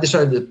 So I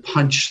decided to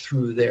punch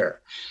through there,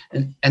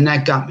 and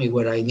that got me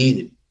what I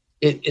needed.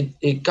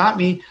 It got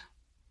me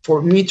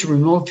for me to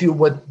remote view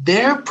what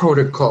their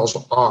protocols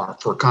are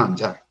for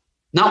contact,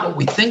 not what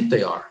we think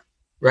they are,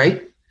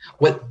 right?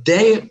 What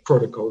their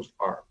protocols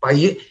are.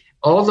 By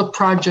all the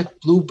Project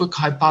Blue Book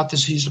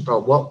hypotheses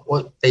about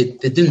what they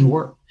didn't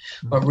work.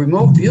 But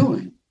remote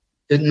viewing,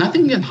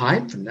 nothing can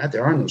hide from that.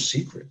 There are no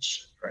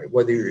secrets, right?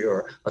 Whether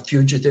you're a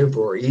fugitive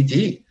or ET,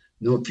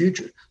 no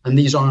future. And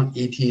these aren't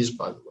ETs,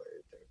 by the way,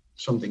 they're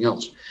something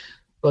else.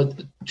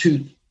 But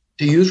to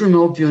use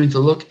remote viewing to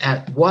look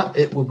at what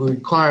it would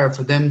require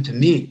for them to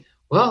meet,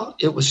 well,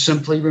 it was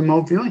simply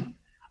remote viewing,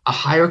 a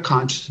higher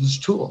consciousness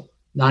tool,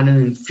 not an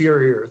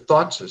inferior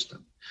thought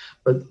system.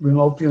 But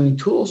remote viewing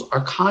tools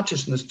are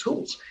consciousness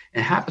tools.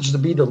 It happens to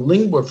be the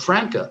lingua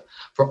franca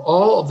for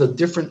all of the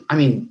different,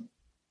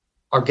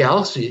 our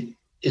galaxy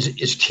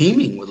is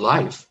teeming with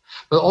life,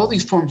 but all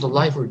these forms of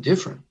life are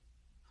different.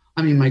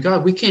 My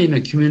God, we can't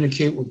even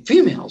communicate with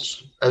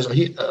females as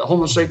a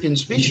Homo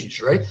sapiens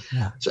species, right?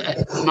 Yeah. So,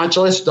 much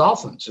less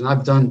dolphins. And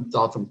I've done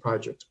dolphin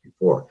projects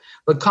before.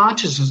 But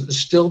consciousness is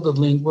still the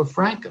lingua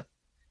franca.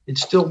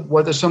 It's still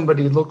whether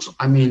somebody looks,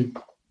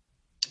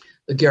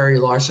 the Gary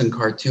Larson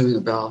cartoon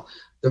about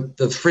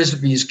the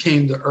Frisbees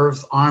came to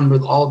Earth armed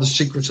with all the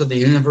secrets of the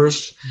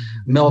universe.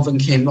 Mm-hmm. Melvin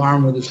came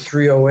armed with his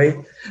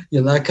 308,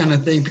 that kind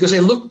of thing, because they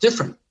look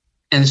different.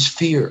 And it's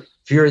fear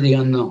of the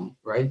unknown,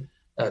 right?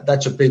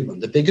 That's a big one.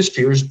 The biggest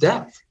fear is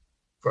death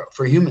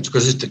for humans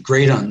because it's the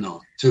great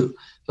unknown too.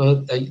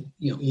 So,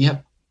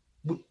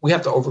 we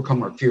have to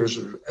overcome our fears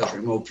as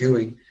remote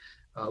viewing,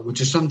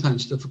 which is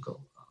sometimes difficult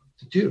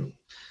to do,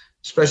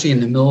 especially in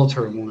the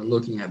military when we're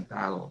looking at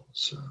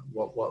battles,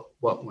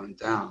 what went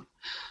down.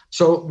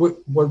 So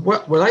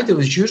what I did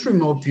was use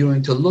remote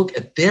viewing to look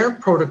at their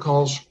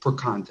protocols for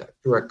contact,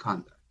 direct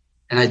contact.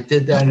 And I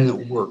did that and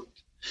it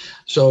worked.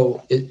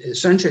 So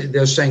essentially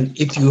they're saying,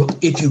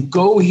 if you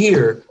go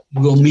here,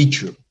 we'll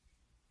meet you.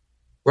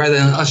 Rather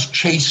than us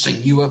chasing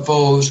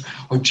UFOs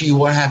or, gee,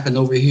 what happened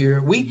over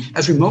here? We,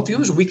 as remote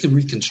viewers, we can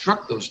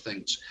reconstruct those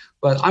things.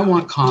 But I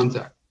want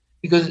contact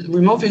because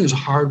remote viewing is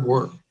hard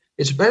work.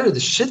 It's better to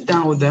sit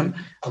down with them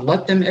and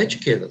let them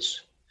educate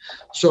us.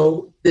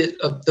 So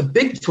the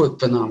Bigfoot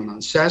phenomenon,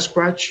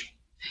 Sasquatch,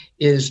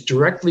 is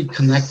directly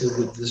connected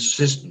with the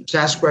system.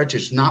 Sasquatch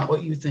is not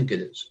what you think it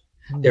is.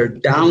 They're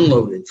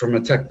downloaded from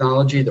a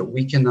technology that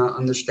we cannot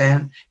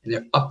understand, and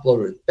they're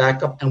uploaded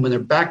back up. And when they're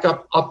back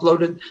up,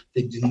 uploaded,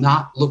 they do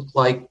not look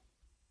like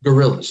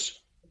gorillas.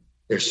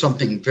 There's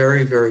something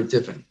very, very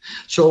different.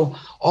 So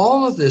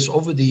all of this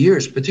over the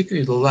years,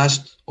 particularly the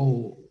last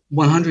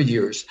 100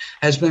 years,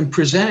 has been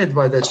presented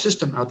by that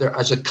system out there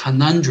as a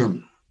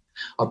conundrum,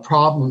 a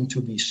problem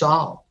to be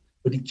solved.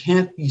 But it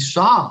can't be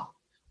solved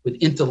with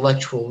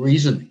intellectual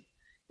reasoning.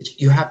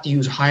 You have to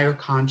use higher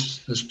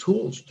consciousness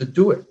tools to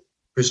do it,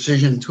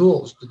 precision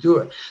tools to do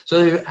it.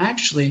 So they've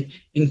actually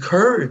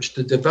encouraged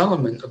the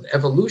development of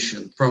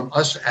evolution from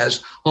us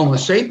as Homo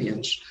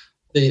sapiens,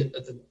 the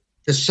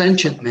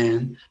sentient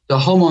man, the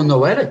Homo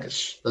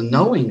noeticus, the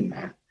knowing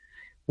man.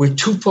 We're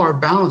too far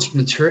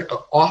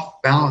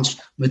off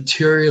balance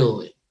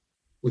materially.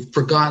 We've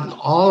forgotten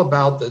all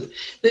about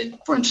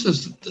for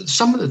instance,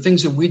 some of the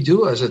things that we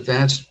do as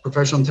advanced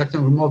professional and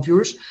technical remote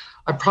viewers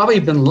are probably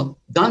been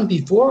done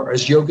before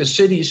as yoga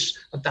cities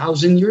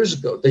 1,000 years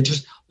ago.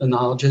 The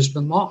knowledge has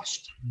been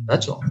lost.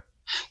 That's all.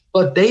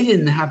 But they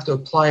didn't have to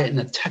apply it in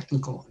a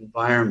technical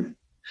environment.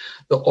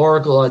 The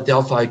Oracle at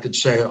Delphi could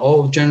say,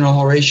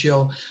 General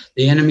Horatio,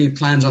 the enemy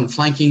plans on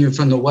flanking you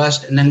from the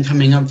west and then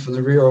coming up from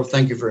the rear. Oh,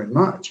 thank you very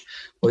much.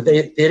 But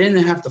they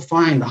didn't have to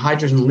find the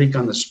hydrogen leak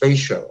on the space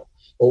shuttle,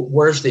 or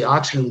where's the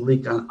oxygen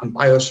leak on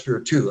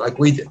Biosphere 2, like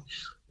we did,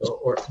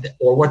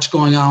 or what's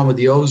going on with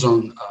the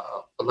ozone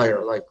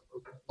layer, like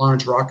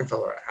Lawrence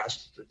Rockefeller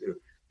asked to do.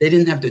 They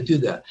didn't have to do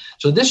that.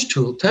 So this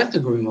tool,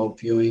 technical remote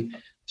viewing,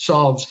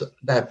 solves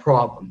that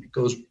problem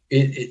because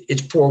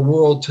it's for a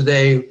world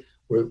today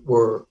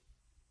where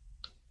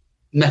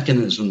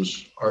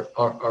mechanisms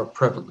are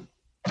prevalent.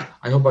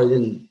 I hope I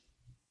didn't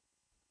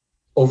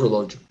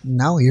overload you.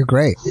 No, you're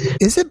great.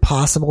 Is it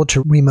possible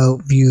to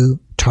remote view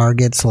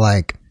targets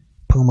like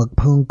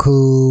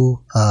Pumapunku,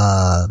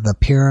 the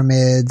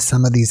pyramids,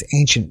 some of these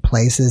ancient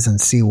places, and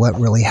see what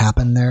really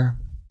happened there?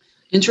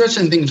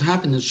 Interesting things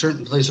happen in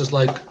certain places,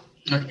 like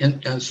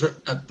at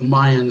the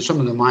Mayan, some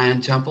of the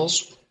Mayan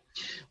temples.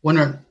 When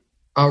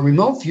a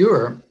remote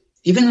viewer,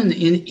 even in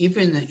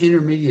the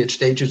intermediate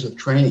stages of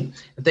training,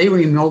 if they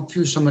remote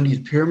view some of these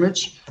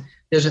pyramids,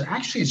 there's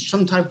actually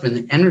some type of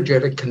an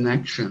energetic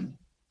connection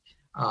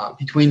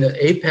between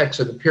the apex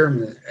of the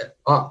pyramid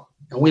up,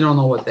 and we don't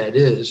know what that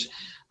is.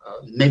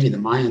 Maybe the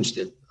Mayans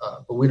did,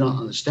 but we don't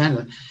understand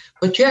it.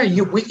 But yeah,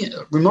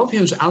 remote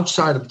viewing is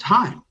outside of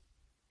time.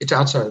 It's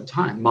outside of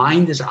time.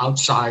 Mind is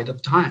outside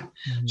of time.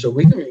 Mm-hmm. So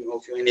we can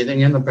remote view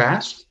anything in the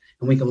past,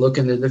 and we can look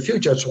into the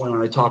future. That's why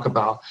when I talk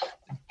about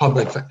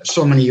public,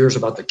 so many years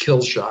about the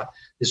kill shot,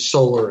 this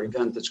solar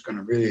event that's going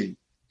to really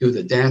do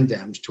the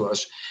damage to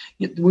us.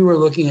 We were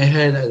looking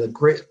ahead at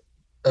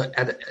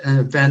at an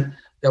event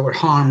that would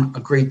harm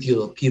a great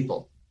deal of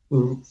people.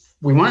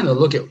 We wanted to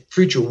look at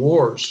future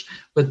wars,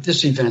 but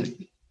this event,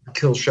 the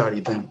kill shot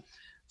event,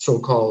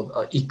 so-called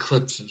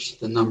eclipses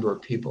the number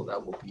of people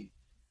that will be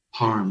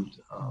harmed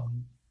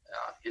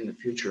in the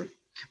future.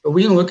 But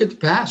we can look at the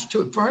past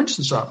too. For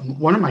instance,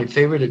 one of my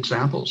favorite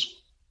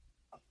examples,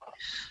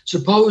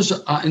 suppose,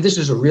 and this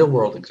is a real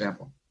world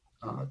example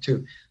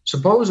too,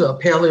 suppose a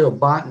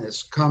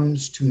paleobotanist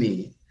comes to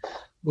me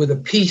with a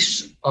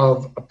piece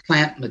of a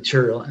plant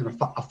material and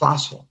a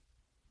fossil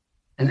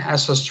and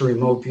asks us to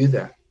remote view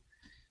that.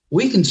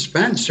 We can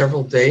spend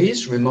several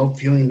days remote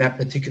viewing that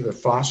particular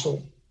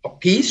fossil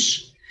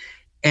piece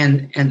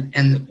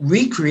and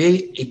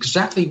recreate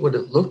exactly what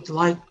it looked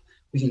like.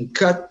 We can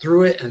cut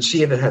through it and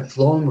see if it had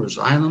phloem or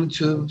xylem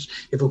tubes,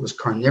 if it was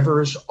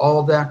carnivorous, all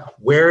of that,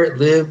 where it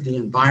lived, the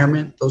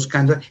environment, those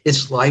kinds of,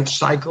 its life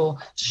cycle,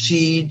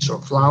 seeds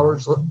or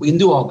flowers. We can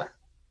do all that.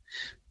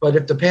 But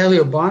if the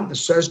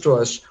paleobotanist says to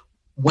us,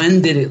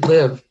 when did it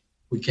live?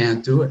 We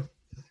can't do it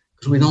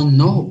because we don't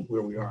know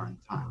where we are in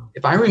time.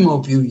 If I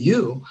remote view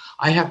you,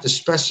 I have to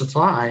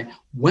specify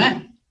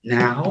when,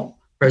 now,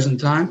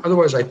 present time.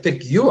 Otherwise, I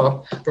pick you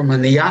up from a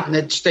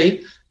neotenate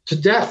state to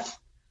death,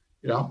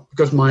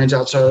 because mine's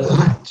outside of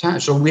the time.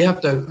 So we have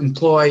to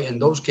employ, in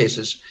those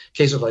cases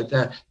like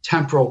that,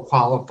 temporal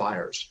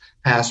qualifiers,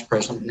 past,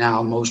 present,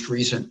 now, most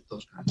recent,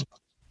 those kinds of things.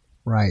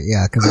 Right,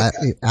 yeah,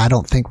 because I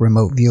don't think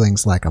remote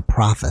viewing's like a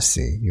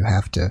prophecy. You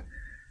have to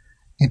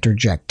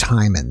interject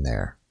time in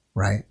there,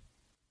 right?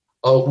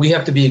 Oh, we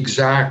have to be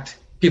exact.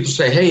 People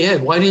say, hey,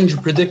 Ed, why didn't you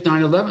predict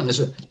 9/11? I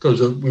said,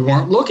 because we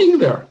weren't looking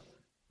there.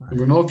 Right. In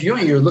remote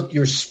viewing,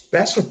 you're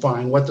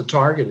specifying what the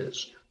target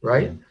is,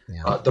 right?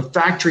 Yeah. The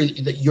factory,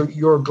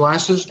 your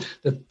glasses,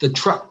 the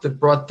truck that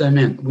brought them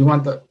in. We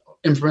want the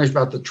information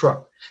about the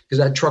truck because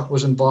that truck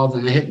was involved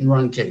in a hit and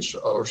run case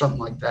or something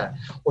like that.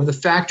 Or the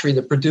factory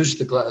that produced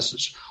the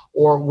glasses,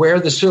 or where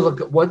the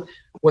silica,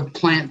 what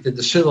plant did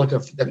the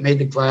silica that made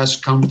the glass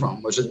come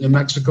from? Was it New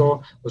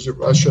Mexico? Was it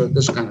Russia?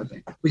 This kind of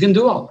thing. We can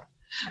do all that.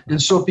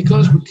 And so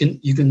because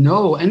you can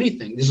know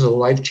anything, this is a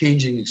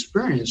life-changing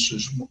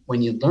experience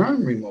when you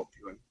learn remote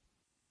viewing.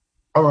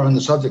 Or on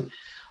the subject,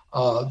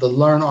 the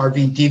Learn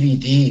RV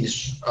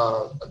DVDs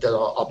that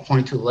I'll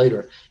point to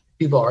later.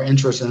 People are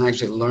interested in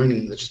actually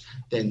learning this,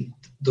 then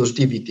those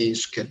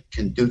DVDs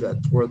can do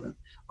that for them,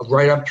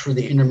 right up through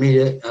the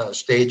intermediate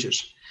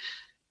stages.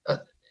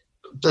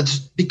 That's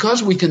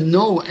because we can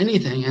know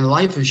anything and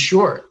life is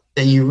short,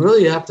 then you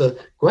really have to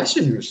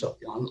question yourself.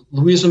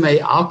 Louisa May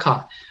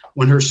Alcott,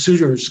 when her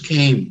suitors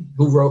came,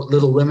 who wrote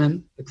Little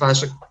Women, the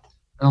classic,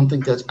 I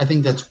think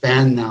that's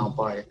banned now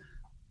by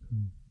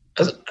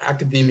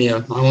academia.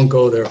 I won't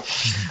go there.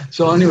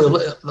 So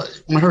anyway,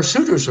 when her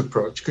suitors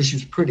approached, because she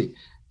was pretty,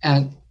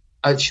 and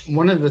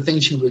one of the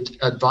things she would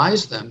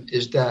advise them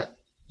is that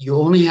you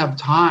only have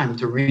time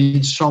to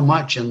read so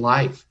much in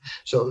life.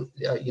 So,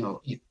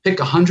 you pick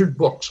 100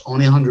 books,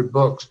 only 100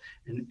 books,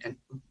 and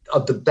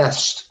of the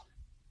best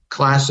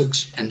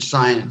classics and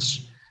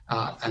science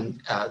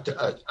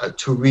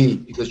to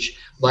read, because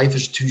life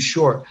is too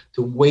short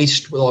to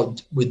waste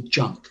with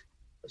junk,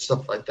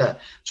 stuff like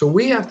that. So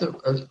we have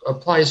to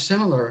apply a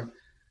similar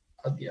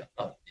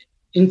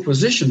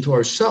inquisition to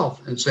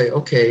ourselves and say,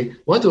 okay,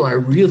 what do I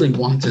really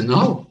want to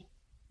know?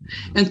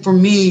 And for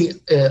me,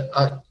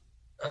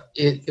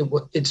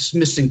 it's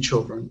missing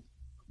children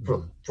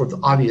for the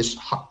obvious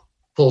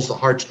pulls the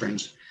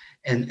heartstrings,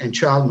 and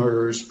child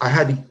murderers. I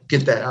had to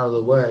get that out of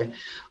the way.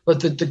 But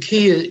the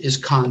key is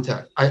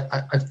contact.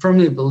 I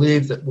firmly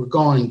believe that we're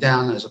going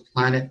down as a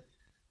planet.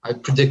 I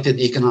predicted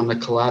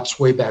economic collapse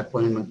way back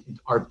when with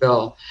Art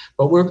Bell.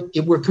 But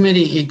we're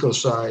committing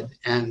ecocide,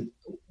 and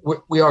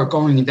we are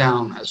going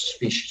down as a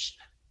species,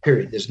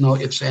 period. There's no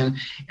ifs, and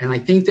I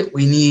think that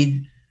we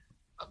need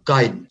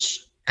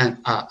guidance and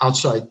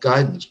outside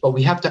guidance, but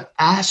we have to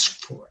ask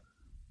for it.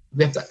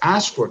 We have to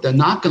ask for it. They're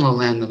not going to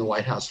land in the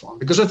White House long,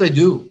 because if they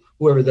do,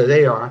 whoever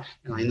they are,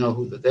 and I know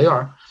who that they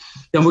are,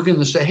 then we're going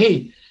to say,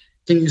 hey,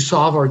 Can you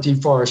solve our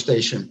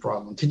deforestation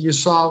problem? Can you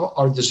solve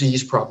our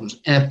disease problems?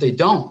 And if they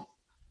don't,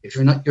 if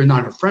you're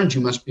not our friends,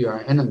 you must be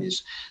our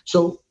enemies.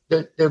 So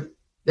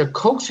they're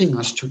coaxing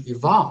us to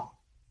evolve.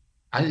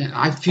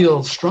 I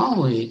feel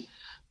strongly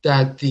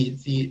that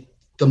the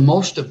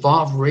most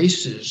evolved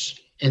races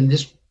in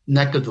this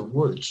neck of the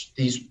woods,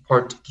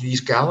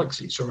 these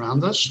galaxies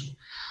around us,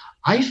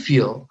 I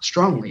feel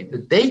strongly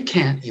that they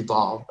can't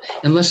evolve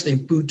unless they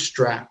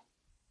bootstrap.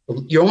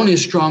 You're only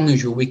as strong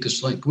as your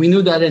weakest link. We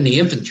knew that in the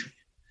infantry.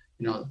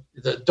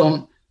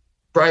 Don't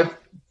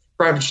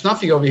Private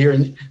Snuffy over here,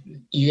 and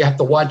you have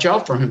to watch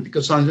out for him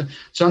because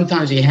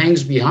sometimes he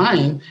hangs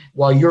behind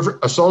while you're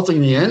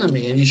assaulting the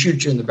enemy and he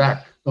shoots you in the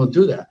back. Don't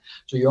do that.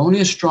 So you're only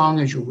as strong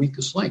as your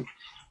weakest link.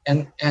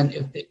 And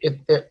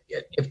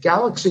if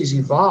galaxies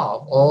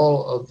evolve,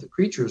 all of the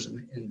creatures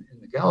in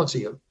the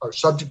galaxy are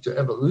subject to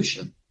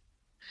evolution,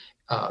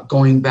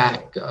 going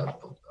back,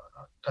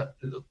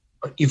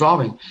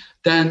 evolving,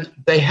 then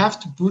they have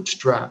to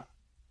bootstrap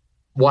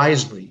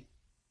wisely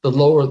the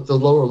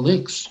lower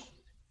links.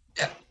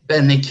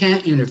 Then they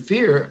can't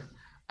interfere,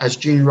 as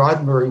Gene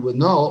Roddenberry would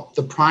know.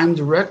 The prime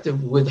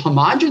directive would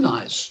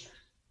homogenize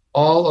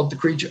all of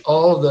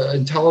the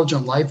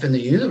intelligent life in the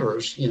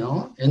universe,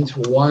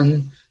 into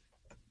one,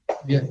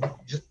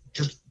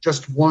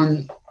 just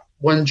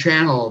one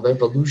channel of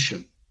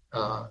evolution,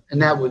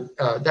 and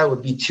that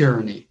would be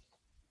tyranny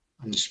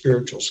on the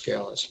spiritual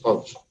scale, I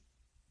suppose.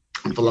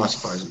 I'm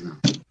philosophizing now.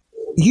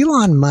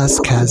 Elon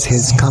Musk has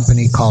his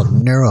company called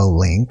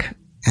Neuralink,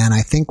 and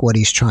I think what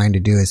he's trying to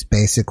do is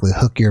basically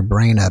hook your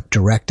brain up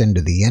direct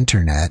into the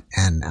internet.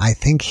 And I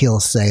think he'll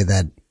say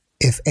that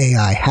if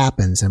AI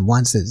happens and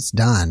once it's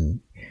done,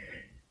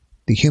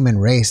 the human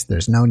race,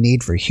 there's no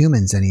need for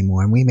humans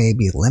anymore and we may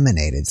be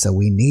eliminated. So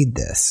we need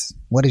this.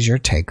 What is your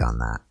take on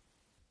that?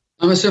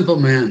 I'm a simple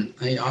man.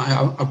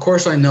 Of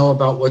course, I know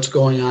about what's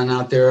going on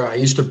out there. I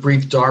used to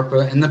brief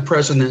DARPA and the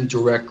president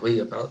directly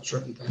about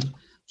certain things.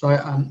 So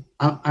I'm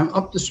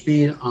up to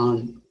speed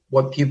on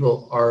what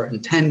people are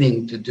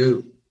intending to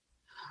do.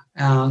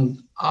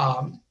 And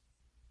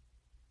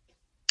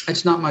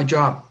it's not my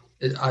job.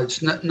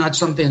 It's not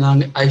something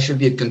I should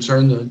be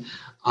concerned with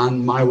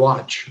on my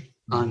watch.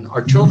 On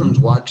our children's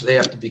watch, they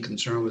have to be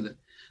concerned with it.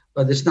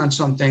 But it's not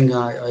something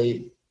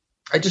I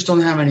just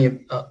don't have any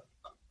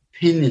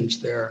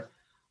opinions there.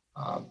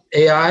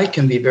 AI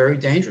can be very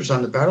dangerous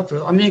on the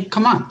battlefield. I mean,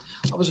 come on.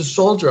 I was a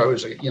soldier. I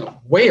was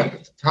way up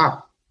at the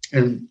top.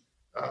 And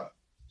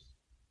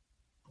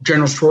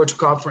General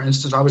Schwarzkopf, for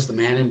instance, I was the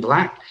man in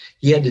black.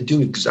 He had to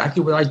do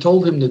exactly what I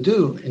told him to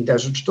do in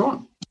Desert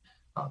Storm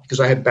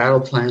because I had battle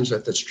plans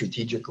at the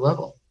strategic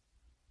level.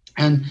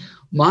 And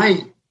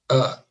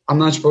I'm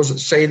not supposed to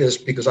say this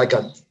because I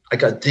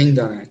got dinged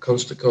on it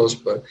coast to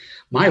coast, but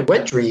my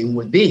wet dream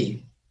would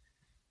be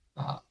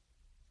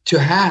to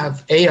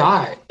have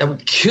AI that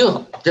would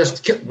kill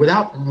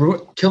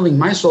without killing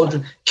my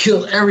soldier,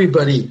 kill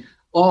everybody,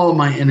 all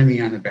my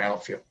enemy on the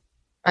battlefield.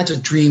 That's a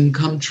dream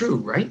come true,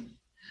 right?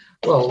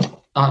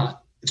 Well,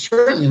 it's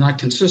certainly not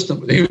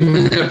consistent with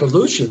human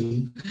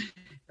evolution,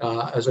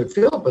 as I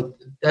feel, but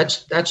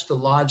that's the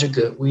logic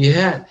that we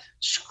had.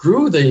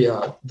 Screw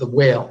the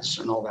whales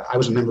and all that. I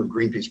was a member of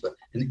Greenpeace, but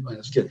anyway,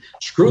 let's get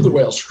screw the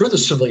whales, screw the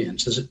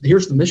civilians.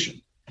 Here's the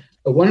mission.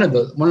 But one of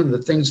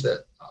the things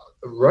that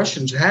the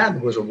Russians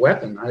had was a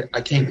weapon.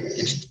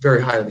 It's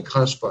very highly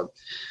classified.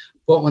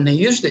 But when they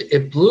used it,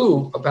 it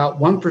blew about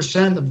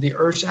 1% of the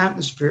Earth's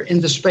atmosphere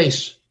into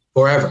space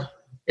forever.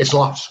 It's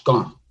lost,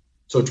 gone.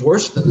 So it's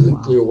worse than a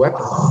nuclear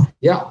weapon.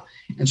 Yeah.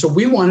 And so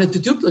we wanted to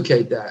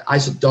duplicate that. I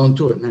said, don't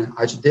do it, man.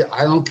 I said,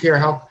 I don't care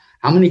how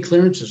many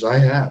clearances I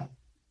have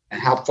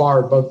and how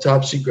far above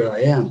top secret I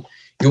am.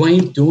 You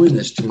ain't doing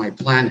this to my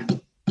planet.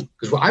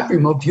 Because I've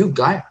remote viewed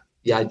Gaia,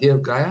 the idea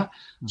of Gaia.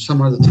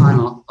 Some other time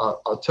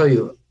I'll tell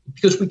you,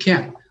 because we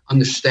can't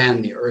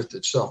understand the Earth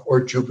itself or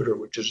Jupiter,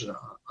 which is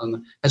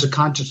has a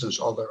consciousness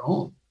all their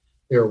own.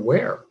 They're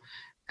aware.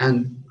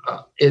 And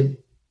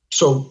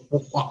so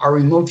our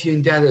remote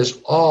viewing data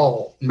is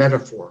all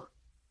metaphor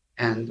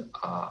and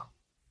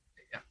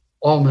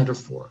all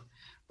metaphor.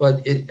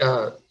 But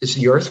it's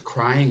the Earth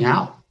crying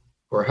out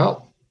for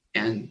help.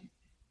 And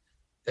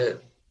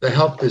the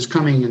help is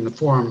coming in the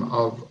form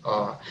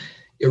of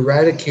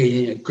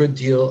eradicating a good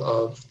deal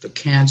of the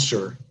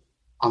cancer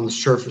on the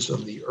surface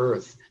of the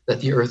Earth that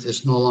the Earth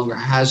is no longer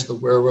has the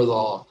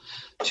wherewithal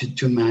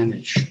to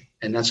manage.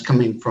 And that's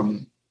coming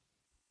from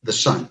the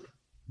sun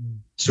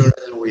sooner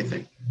than we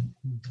think.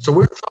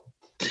 So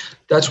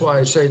that's why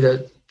I say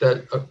that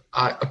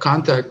a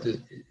contact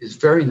is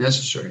very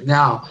necessary.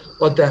 Now,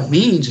 what that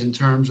means in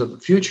terms of the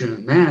future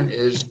of man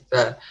is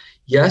that,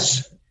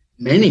 yes,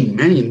 many,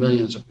 many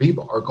millions of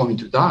people are going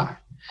to die.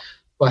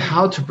 But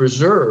how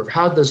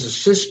does a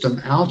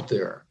system out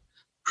there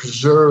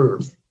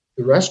preserve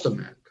the rest of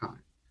mankind?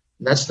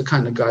 And that's the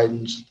kind of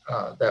guidance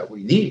that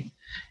we need.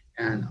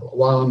 And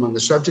while I'm on the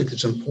subject,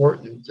 it's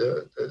important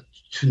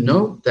to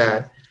note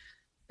that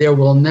there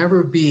will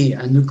never be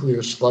a nuclear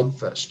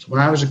slugfest.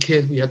 When I was a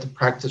kid, we had to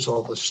practice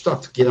all this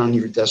stuff to get on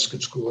your desk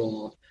at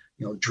school,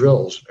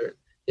 drills.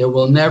 There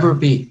will never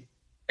be,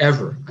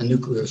 ever, a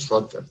nuclear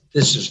slugfest.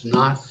 This is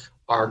not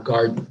our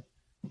garden.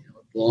 It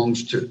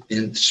belongs to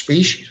the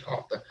species,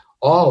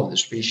 all of the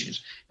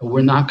species, and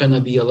we're not going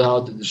to be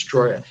allowed to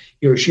destroy it.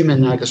 Hiroshima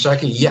and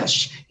Nagasaki,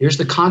 yes, here's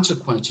the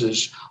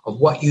consequences of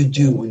what you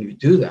do when you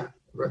do that.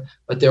 Right?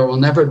 But there will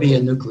never be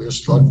a nuclear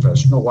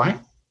slugfest. You know why?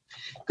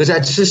 Because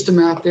that system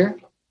out there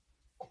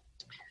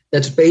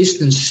that's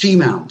based in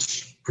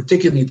seamounts,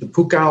 particularly the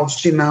Pukow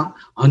Seamount,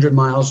 100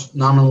 miles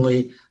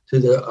nominally to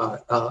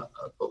the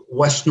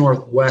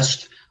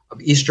west-northwest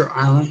of Easter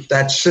Island,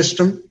 that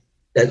system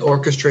that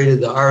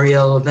orchestrated the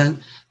Ariel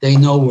event, they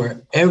know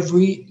where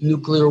every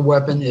nuclear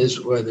weapon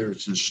is, whether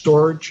it's in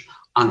storage,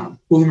 on a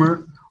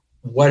boomer,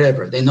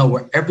 whatever. They know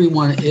where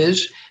everyone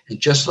is. And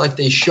just like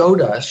they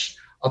showed us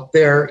up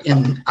there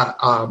in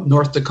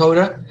North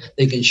Dakota,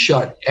 they can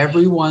shut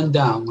everyone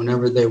down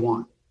whenever they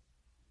want.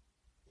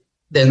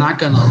 They're not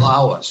going to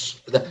allow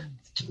us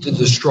to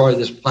destroy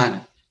this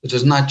planet, which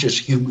is not just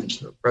humans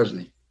that are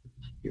present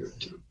here.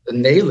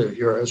 And they live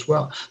here as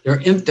well. They're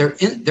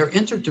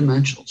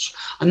interdimensionals.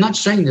 I'm not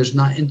saying there's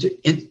not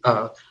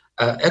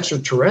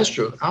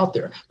extraterrestrial out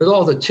there, but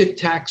all the Tic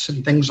Tacs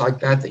and things like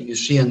that you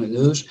see in the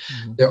news,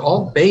 they're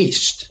all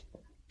based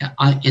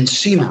in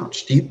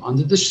seamounts deep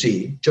under the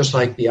sea, just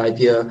like the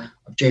idea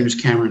of James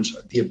Cameron's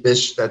The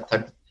Abyss,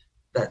 that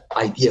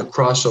idea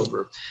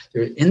crossover.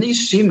 They're in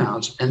these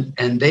seamounts,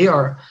 and they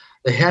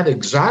have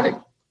exotic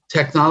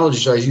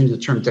technologies. I use the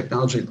term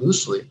technology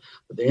loosely,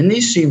 but they're in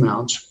these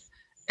seamounts,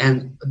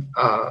 and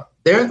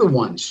they're the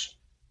ones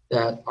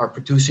that are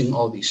producing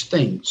all these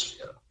things,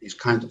 these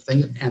kinds of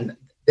things, and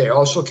they're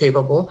also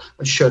capable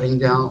of shutting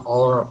down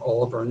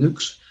all of our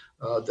nukes,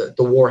 the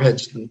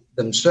warheads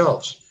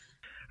themselves.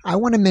 I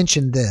want to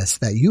mention this,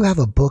 that you have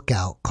a book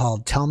out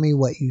called Tell Me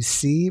What You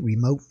See,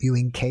 Remote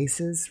Viewing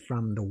Cases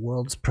from the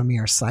World's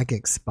Premier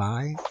Psychic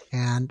Spy.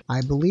 And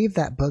I believe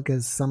that book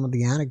is some of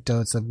the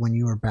anecdotes of when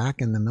you were back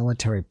in the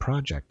military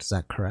project. Is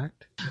that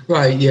correct?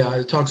 Right, yeah.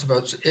 It talks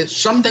about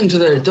some things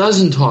that it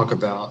doesn't talk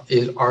about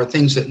are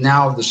things that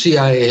now the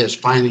CIA has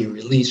finally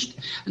released.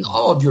 And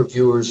all of your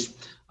viewers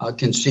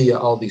can see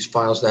all these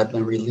files that have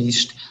been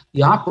released.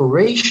 The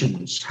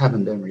operations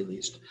haven't been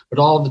released, but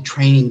all the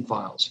training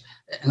files.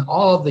 And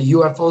all of the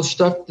UFO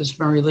stuff that's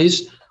been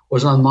released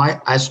was on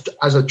as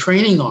a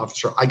training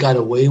officer, I got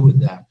away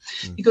with that.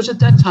 Because at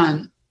that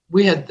time,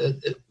 we had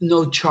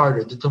no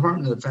charter. The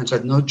Department of Defense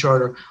had no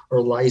charter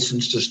or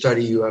license to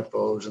study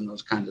UFOs and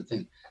those kinds of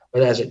things.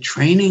 But as a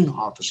training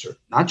officer,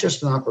 not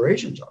just an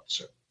operations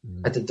officer,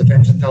 at the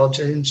Defense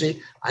Intelligence Agency,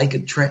 I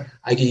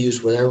could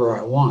use whatever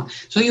I want.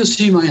 So you'll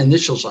see my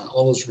initials on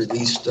all those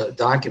released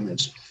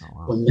documents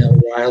from Mel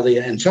Riley,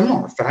 and some of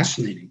them are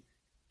fascinating.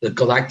 The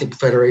Galactic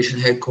Federation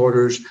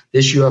headquarters,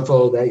 this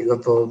UFO, that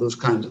UFO, those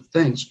kinds of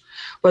things.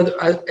 But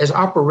as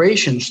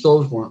operations,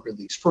 those weren't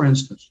released. For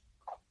instance,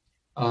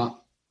 a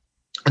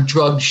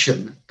drug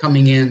shipment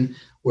coming in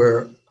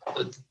where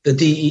the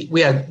DE, we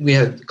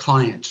had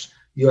clients,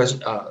 U.S.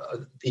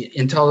 The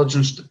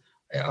intelligence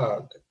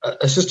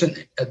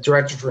assistant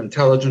director for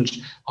intelligence,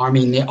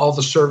 Army, all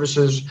the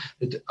services,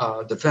 the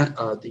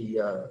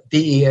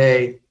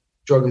DEA.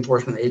 Drug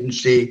Enforcement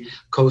Agency,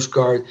 Coast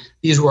Guard,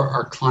 these were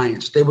our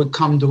clients. They would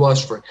come to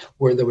us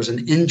where there was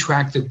an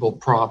intractable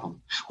problem,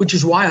 which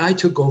is why I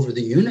took over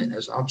the unit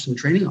as Ops and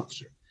Training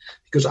Officer,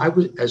 because I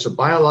was, as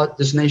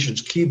this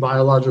nation's key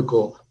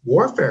biological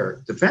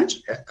warfare defense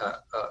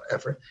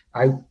effort,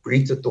 I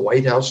briefed at the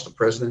White House, the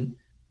president,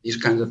 these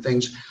kinds of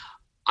things.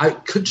 I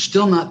could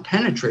still not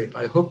penetrate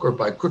by hook or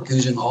by crook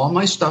using all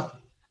my stuff,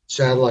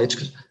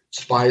 satellites,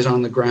 spies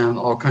on the ground,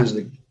 all kinds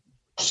of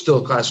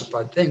still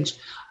classified things.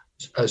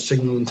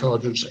 Signal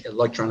intelligence,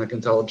 electronic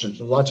intelligence,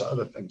 and lots of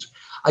other things.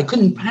 I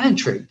couldn't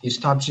penetrate these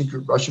top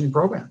secret Russian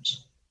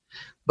programs.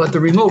 But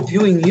the remote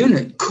viewing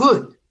unit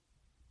could,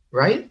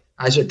 right?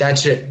 I said,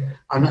 that's it.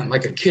 I'm not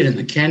like a kid in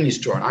the candy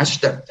store. And I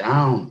stepped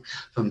down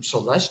from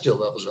celestial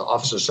levels of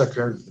Office of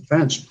Secretary of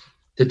Defense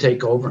to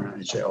take over. And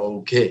I say,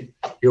 okay,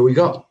 here we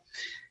go.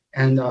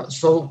 And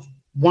so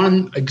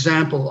one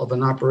example of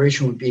an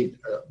operation would be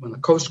when the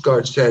Coast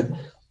Guard said,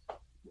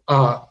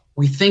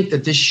 we think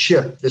that this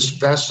ship, this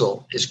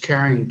vessel, is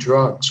carrying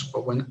drugs,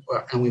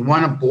 and we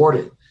want to board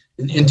it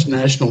in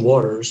international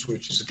waters,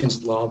 which is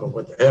against the law, but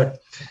what the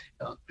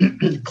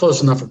heck,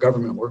 close enough for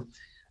government work,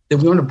 that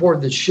we want to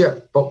board the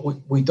ship, but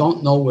we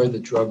don't know where the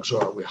drugs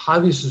are. We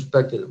highly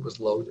suspected it was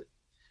loaded.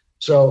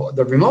 So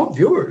the remote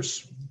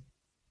viewers,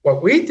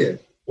 what we did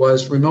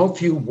was remote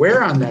view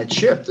where on that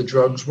ship the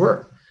drugs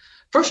were.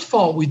 First of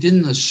all, we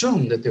didn't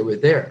assume that they were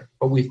there,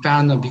 but we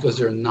found them because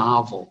they're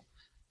novel.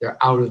 They're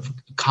out of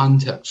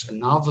context. And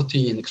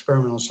novelty in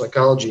experimental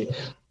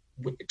psychologists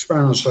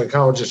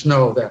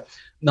know that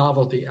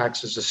novelty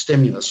acts as a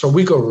stimulus. So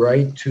we go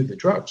right to the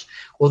drugs.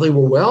 Well, they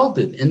were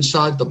welded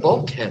inside the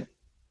bulkhead,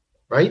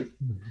 right?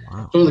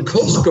 Wow. So when the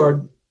Coast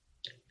Guard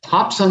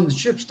hops on the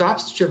ship,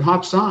 stops the ship,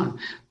 hops on,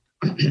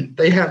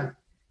 they have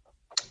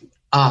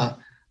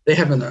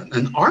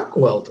an arc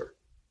welder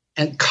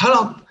and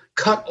cut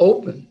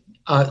open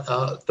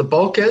the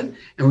bulkhead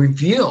and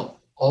reveal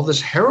all this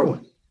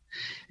heroin.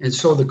 And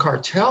so the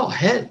cartel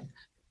head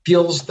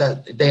feels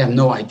that they have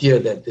no idea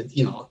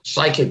that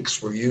psychic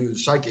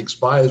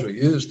spies were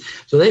used.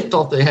 So they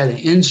felt they had an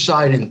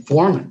inside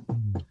informant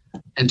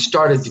and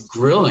started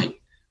grilling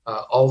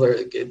all their,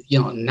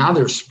 now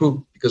they're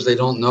spooked because they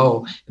don't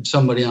know if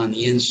somebody on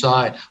the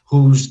inside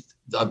who's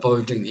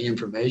divulging the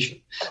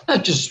information.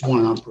 Not just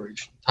one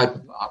type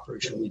of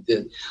operation we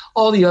did.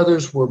 All the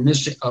others were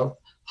missing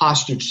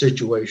hostage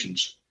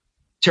situations.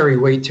 Terry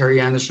Waite,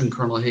 Terry Anderson,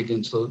 Colonel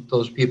Higgins,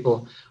 those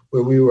people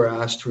where we were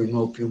asked to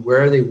remote view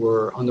where they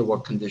were, under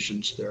what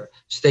conditions, their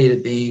state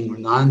of being or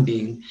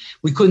non-being.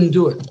 We couldn't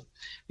do it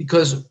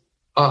because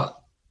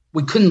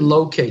we couldn't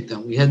locate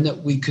them.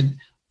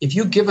 If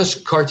you give us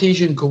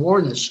Cartesian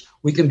coordinates,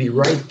 we can be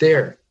right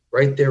there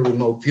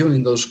remote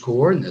viewing those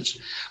coordinates.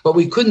 But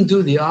we couldn't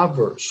do the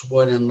obverse,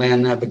 what in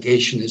land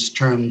navigation is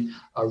termed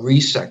a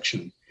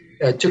resection.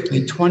 It took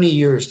me 20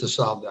 years to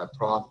solve that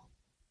problem.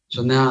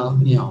 So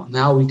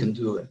now we can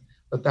do it.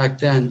 But back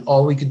then,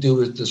 all we could do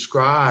was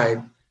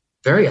describe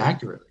very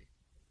accurately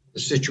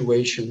the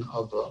situation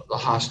of the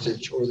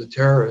hostage or the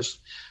terrorist,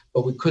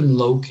 but we couldn't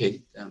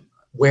locate them.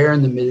 Where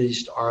in the Middle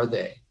East are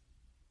they?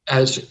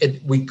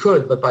 We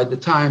could, but by the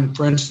time,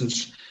 for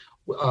instance,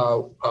 we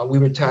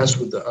were tasked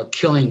with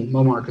killing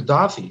Muammar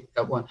Gaddafi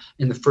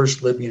in the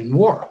first Libyan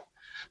war.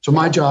 So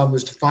my job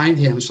was to find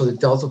him so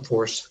that Delta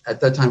Force, at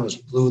that time it was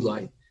Blue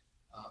Light,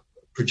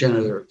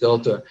 progenitor of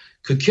Delta,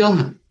 could kill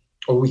him,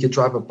 or we could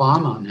drop a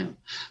bomb on him.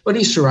 But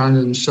he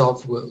surrounded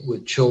himself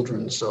with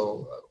children,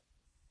 so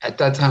at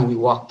that time we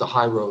walked the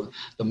high road,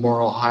 the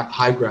moral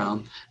high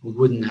ground. We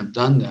wouldn't have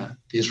done that.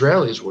 The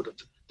Israelis would have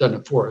done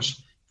it for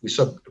us. We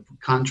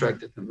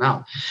subcontracted them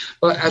out.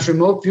 But as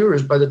remote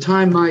viewers, by the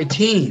time my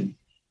team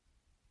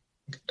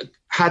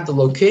had the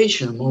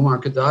location of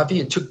Muammar Gaddafi,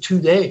 it took 2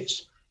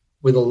 days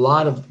with a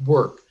lot of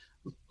work,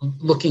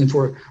 looking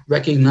for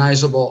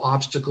recognizable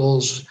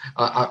obstacles,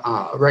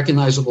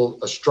 recognizable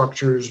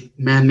structures,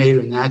 man-made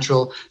or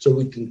natural, so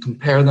we can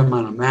compare them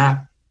on a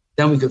map.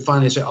 Then we could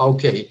finally say,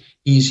 okay,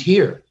 he's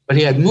here. But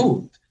he had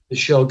moved, the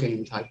shell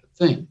game type of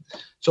thing.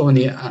 So in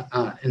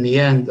the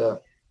end,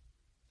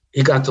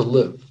 he got to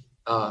live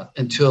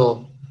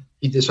until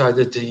he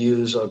decided to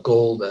use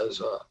gold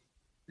as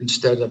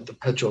instead of the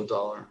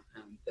petrodollar.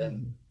 And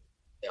then,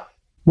 yeah.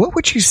 What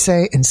would you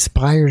say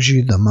inspires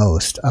you the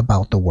most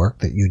about the work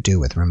that you do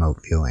with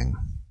remote viewing?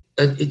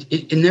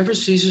 It never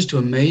ceases to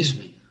amaze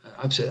me.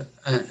 I've said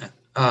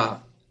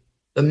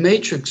the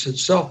matrix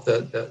itself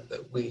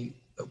that we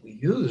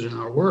use in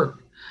our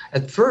work.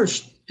 At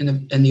first,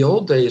 in the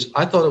old days,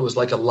 I thought it was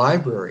like a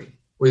library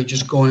where you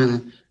just go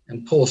in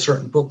and pull a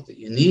certain book that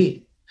you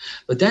need.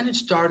 But then it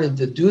started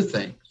to do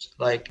things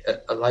like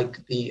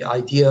the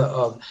idea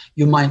of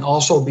you might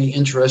also be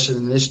interested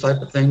in this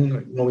type of thing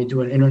when we do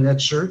an internet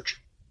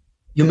search.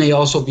 You may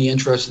also be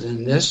interested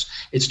in this.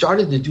 It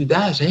started to do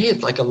that. I said, hey,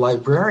 it's like a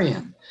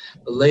librarian.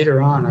 But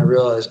later on, I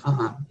realized,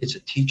 it's a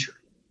teacher.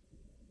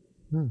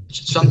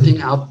 It's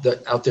something out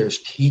there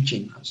is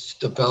teaching us,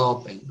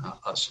 developing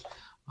us.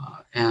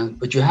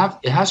 But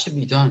it has to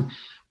be done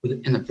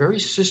in a very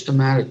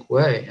systematic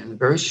way and a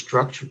very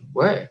structured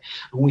way.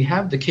 And we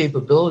have the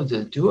capability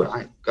to do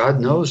it. God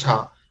knows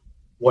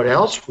what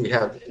else we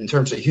have in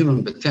terms of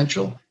human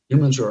potential.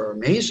 Humans are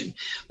amazing,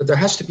 but there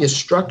has to be a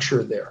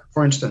structure there.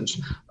 For instance,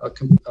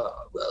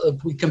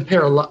 if we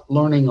compare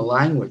learning a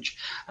language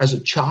as a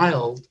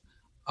child,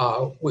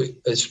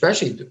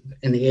 especially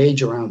in the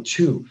age around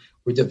 2,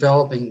 we're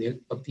developing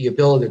the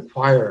ability to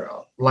acquire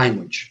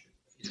language.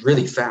 It's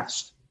really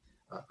fast.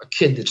 A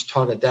kid that's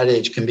taught at that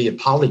age can be a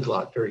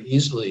polyglot very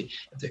easily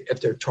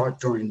if they're taught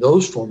during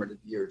those formative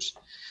years.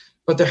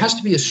 But there has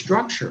to be a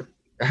structure.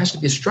 There has to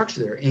be a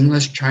structure there,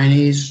 English,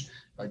 Chinese,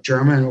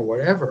 German, or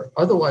whatever.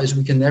 Otherwise,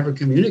 we can never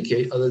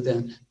communicate other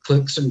than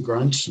clicks and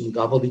grunts and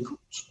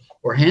gobbledygooks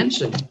or hand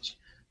signals.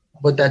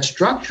 But that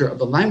structure of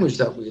the language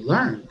that we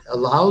learn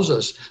allows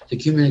us to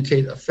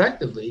communicate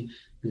effectively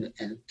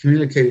and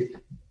communicate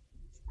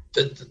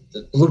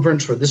the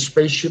blueprints for this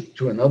spaceship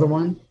to another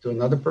one, to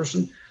another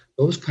person,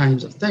 those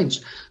kinds of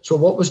things. So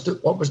what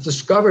was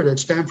discovered at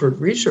Stanford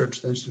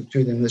Research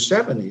Institute in the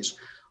 70s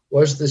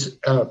was this,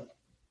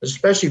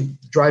 especially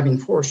driving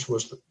force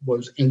was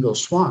Ingo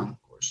Swann,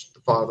 of course,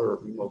 the father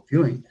of remote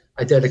viewing.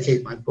 I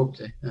dedicate my book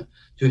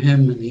to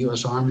him in the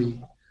U.S.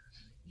 Army.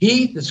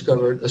 He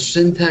discovered a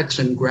syntax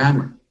and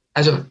grammar.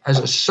 As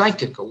a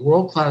psychic, a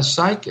world-class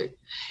psychic,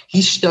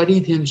 he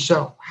studied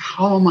himself.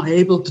 How am I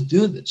able to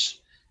do this?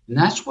 And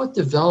that's what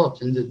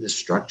developed into this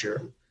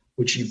structure,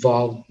 which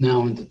evolved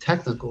now into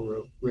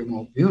technical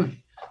remote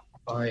viewing.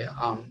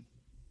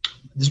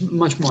 There's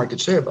much more I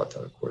could say about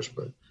that, of course,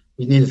 but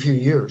we need a few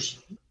years.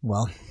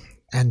 Well,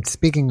 and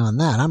speaking on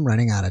that, I'm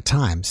running out of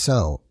time.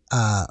 So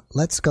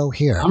let's go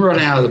here. I'm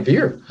running out of the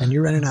beer. And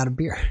you're running out of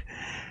beer.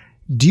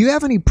 Do you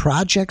have any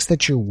projects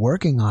that you're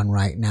working on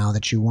right now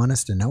that you want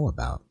us to know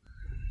about?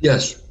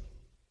 Yes.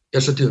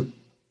 Yes, I do.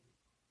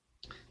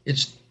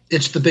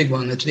 It's the big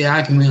one. It's the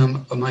acme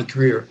of my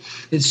career.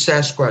 It's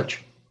Sasquatch.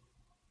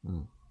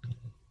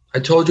 I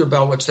told you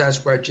about what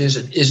Sasquatch is.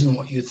 It isn't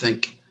what you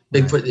think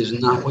Bigfoot is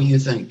not what you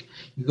think.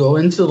 You go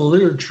into the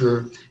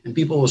literature and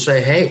people will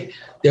say, hey,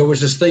 there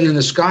was this thing in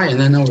the sky and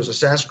then there was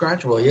a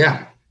Sasquatch. Well,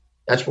 yeah,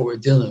 that's what we're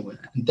dealing with.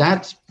 And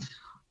that's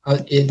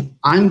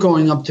I'm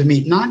going up to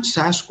meet not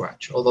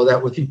Sasquatch, although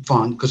that would be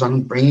fun because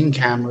I'm bringing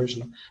cameras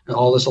and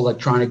all this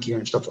electronic gear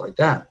and stuff like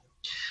that.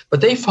 But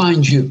they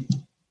find you.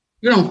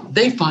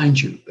 They find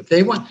you. If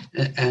they want,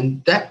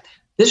 and that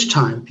this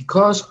time,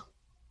 because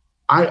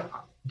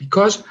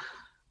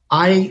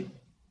I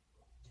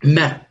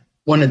met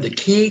one of the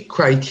key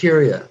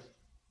criteria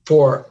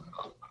for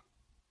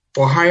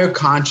higher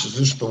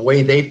consciousness, the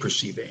way they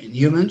perceive it in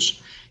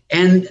humans,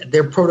 and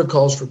their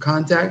protocols for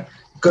contact,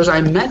 because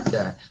I met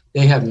that.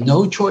 They have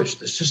no choice.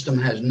 The system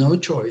has no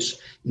choice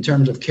in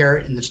terms of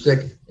carrot and the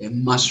stick. They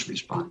must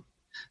respond.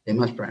 They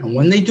must respond. And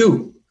when they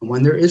do, and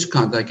when there is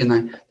contact,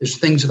 and there's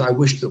things that I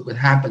wish that would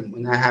happen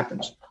when that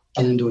happens,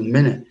 I'll get into in a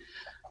minute,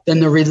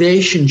 then the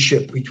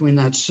relationship between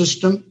that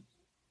system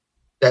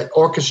that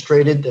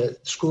orchestrated the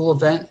school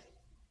event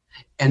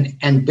and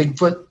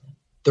Bigfoot,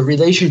 the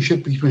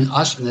relationship between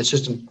us and the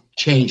system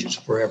changes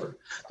forever.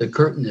 The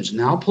curtain is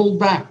now pulled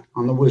back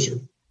on the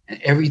wizard,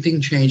 and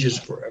everything changes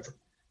forever.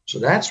 So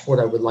that's what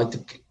I would like to.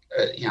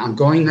 I'm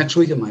going next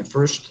week in my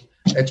first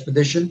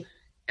expedition,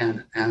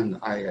 and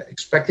I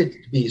expect it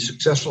to be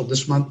successful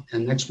this month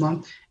and next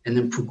month, and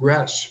then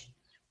progress.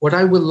 What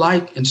I would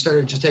like, instead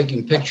of just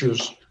taking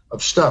pictures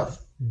of stuff,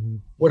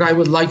 what I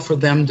would like for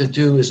them to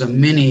do is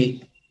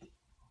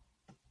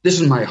this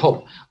is my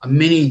hope, a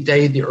mini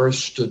Day the Earth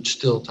Stood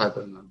Still type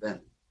of an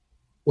event,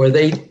 where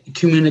they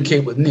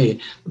communicate with me.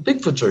 The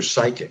Bigfoots are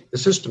psychic. The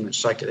system is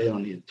psychic. They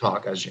don't need to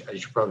talk, as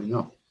you probably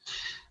know.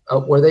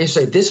 Where they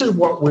say, this is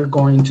what we're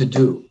going to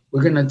do.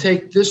 We're going to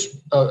take this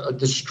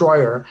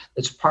destroyer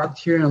that's parked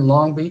here in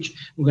Long Beach.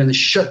 We're going to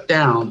shut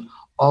down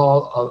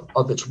all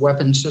of its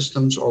weapon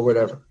systems or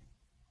whatever.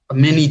 A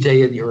mini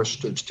Day of the Earth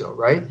Stood Still,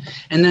 right?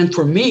 And then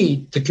for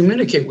me to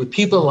communicate with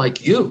people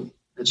like you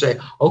and say,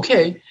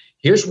 okay,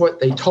 here's what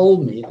they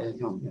told me,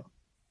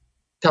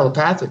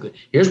 telepathically.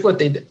 Here's what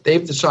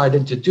they've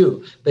decided to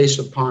do based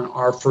upon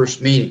our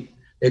first meeting.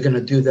 They're going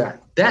to do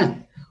that.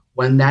 Then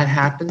when that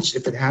happens,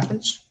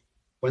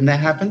 when that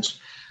happens,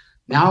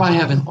 now I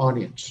have an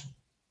audience.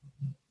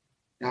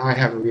 Now I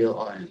have a real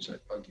audience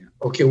again.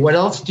 Okay, what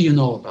else do you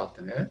know about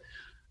them?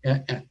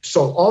 And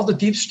so all the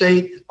deep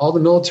state, all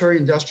the military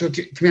industrial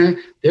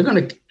community, they're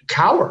going to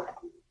cower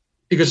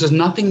because there's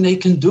nothing they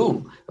can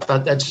do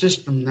about that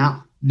system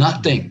now.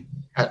 Nothing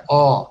at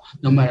all.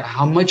 No matter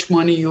how much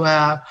money you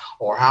have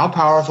or how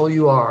powerful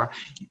you are,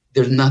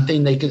 there's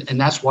nothing they can, and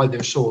that's why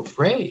they're so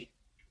afraid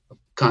of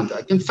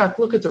contact. In fact,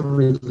 look at the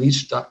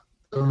release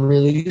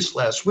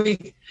last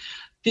week.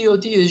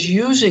 DOD is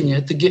using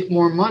it to get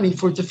more money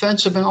for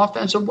defensive and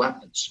offensive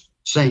weapons,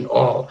 saying,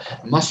 "Oh,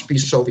 it must be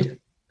Soviet,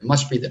 it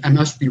must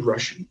be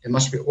Russian, it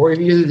must be, or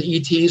even the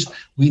ETs.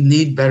 We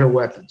need better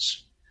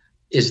weapons."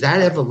 Is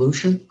that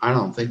evolution? I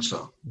don't think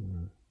so.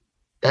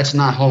 That's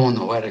not Homo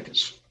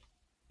noeticus.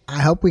 I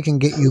hope we can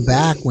get you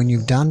back when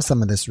you've done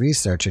some of this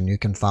research and you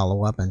can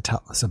follow up and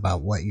tell us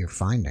about what you're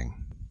finding.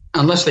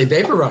 Unless they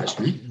vaporize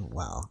me.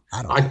 Well,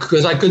 I don't know.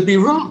 Because I could be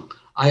wrong.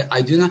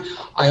 I do not.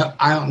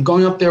 I'm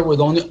going up there with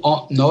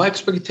no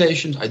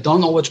expectations. I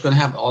don't know what's going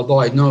to happen, although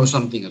I know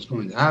something is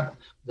going to happen.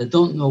 But I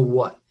don't know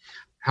what.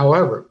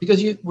 However,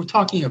 because we're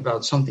talking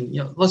about something,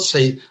 let's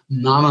say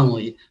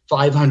nominally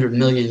 500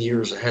 million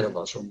years ahead of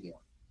us or more.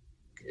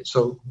 Okay,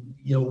 so,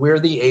 we're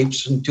the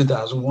apes in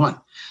 2001.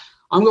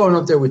 I'm going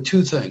up there with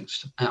two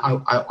things.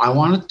 I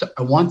want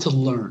to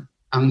learn.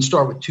 I'm going to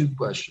start with two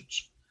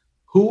questions.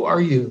 Who are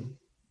you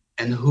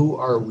and who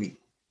are we?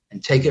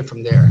 And take it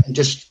from there and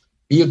just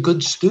be a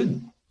good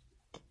student.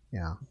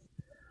 Yeah.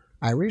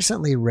 I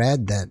recently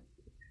read that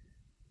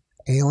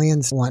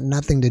aliens want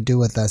nothing to do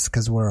with us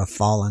because we're a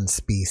fallen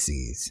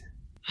species.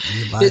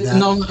 You buy that?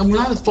 No, we're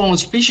not a fallen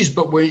species,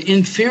 but we're an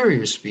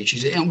inferior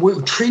species. And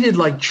we're treated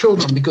like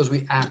children because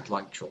we act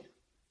like children.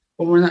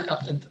 But we're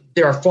not.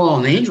 There are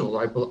fallen angels.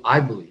 I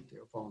believe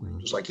there are fallen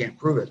angels. I can't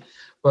prove it.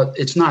 But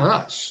it's not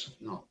us.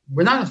 No,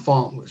 we're not a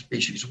fallen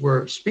species.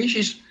 We're a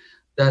species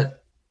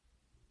that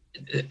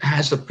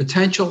has the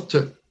potential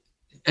to,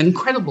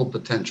 incredible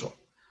potential.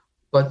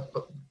 But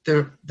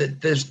there's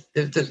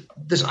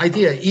this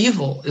idea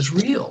evil is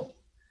real.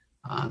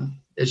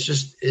 It's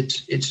just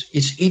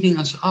it's eating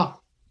us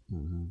up.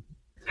 Mm-hmm.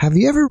 Have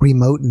you ever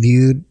remote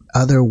viewed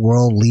other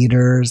world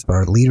leaders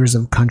or leaders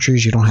of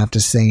countries? You don't have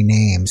to say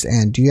names.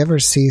 And do you ever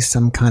see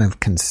some kind of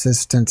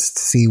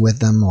consistency with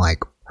them, like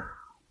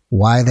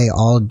why they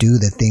all do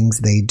the things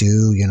they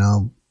do?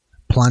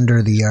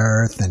 Plunder the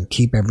earth and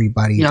keep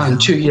everybody down.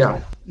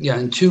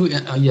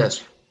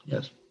 Yes.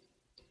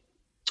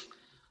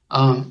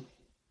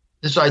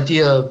 This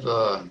idea of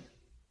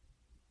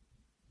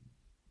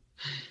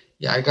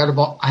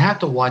I have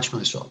to watch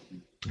myself.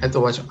 I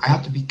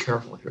have to be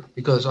careful here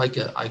because I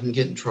can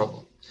get in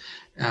trouble.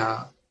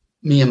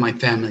 Me and my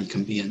family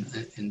can be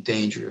in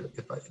danger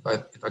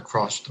if I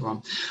cross the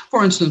wrong.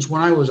 For instance,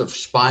 when I was a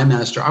spy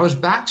master, I was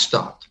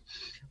backstopped.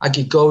 I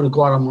could go to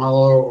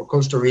Guatemala or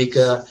Costa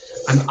Rica.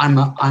 I'm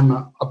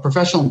a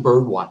professional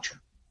bird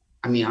watcher.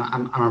 I mean,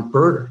 I'm a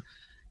birder.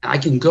 And I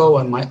can go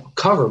on my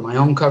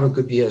own cover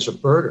could be as a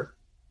birder.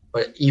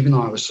 But even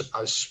though I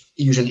was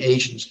using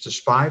agents to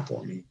spy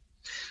for me.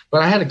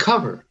 But I had a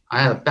cover.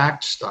 I had a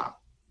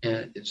backstop.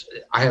 And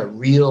I had a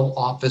real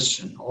office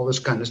and all this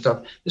kind of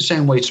stuff. The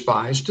same way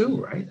spies do,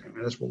 right? I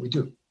mean, that's what we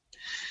do.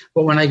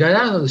 But when I got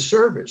out of the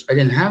service, I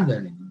didn't have that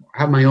anymore. I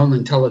have my own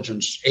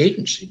intelligence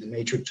agency, the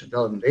Matrix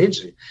Intelligence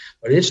Agency,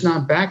 but it's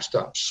not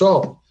backstop.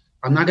 So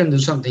I'm not going to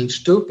do something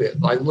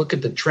stupid, like look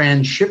at the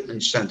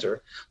Transshipment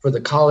Center for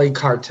the Cali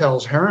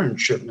cartel's heroin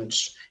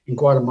shipments in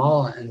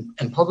Guatemala and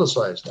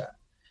publicize that,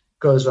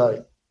 because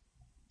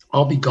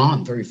I'll be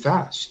gone very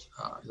fast.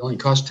 It only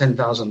costs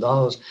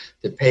 $10,000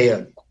 to pay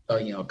a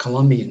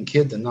Colombian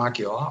kid to knock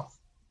you off,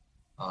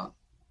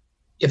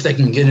 if they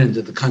can get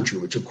into the country,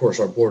 which of course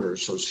our border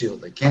is so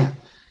sealed they can't.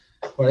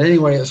 But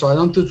anyway, so I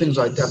don't do things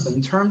like that. But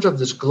in terms of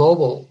this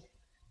global,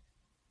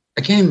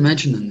 I can't even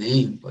mention the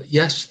name, but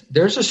yes,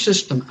 there's a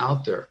system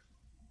out there.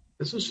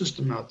 There's a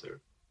system out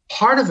there.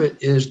 Part of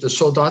it is the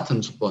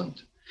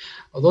Soldatenbund.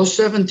 Those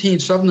 17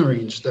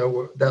 submarines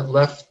that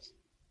left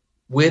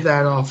with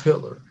Adolf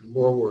Hitler in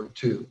World War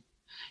II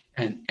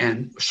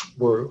and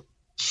were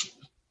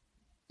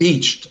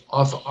beached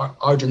off the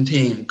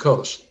Argentinian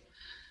coast,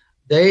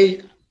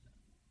 they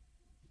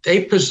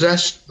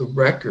possessed the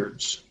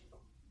records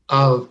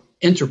of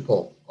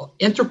Interpol.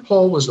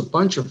 Interpol was a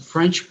bunch of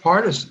French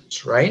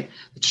partisans, right,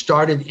 that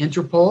started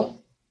Interpol,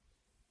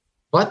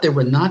 but they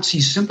were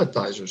Nazi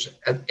sympathizers,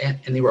 and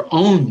they were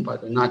owned by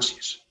the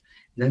Nazis.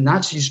 And the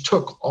Nazis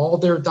took all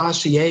their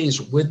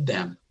dossiers with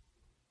them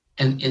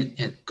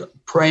and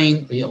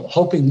praying,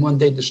 hoping one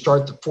day to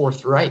start the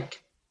Fourth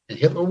Reich. And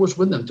Hitler was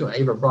with them too,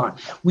 Eva Braun.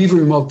 We've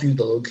remote viewed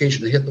the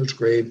location of Hitler's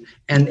grave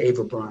and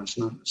Eva Braun's,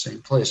 not in the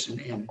same place,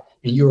 in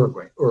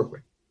Uruguay.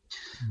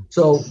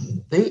 So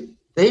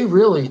they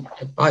really,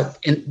 but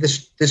in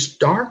this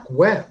dark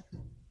web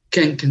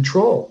can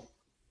control,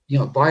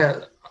 by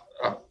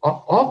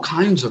all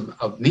kinds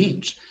of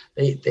means.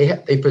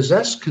 They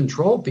possess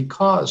control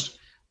because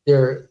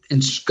they're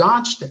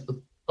ensconced.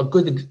 A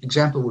good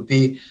example would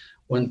be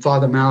when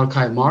Father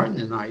Malachi Martin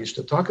and I used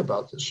to talk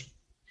about this.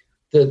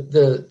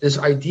 This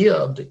idea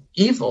of the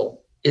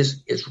evil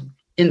is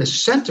in the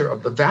center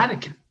of the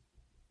Vatican,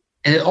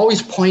 and it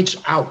always points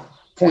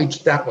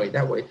that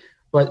way.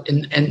 But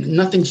and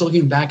nothing's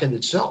looking back at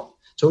itself.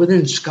 So it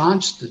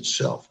ensconced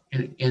itself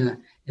in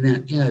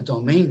a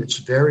domain that's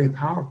very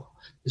powerful.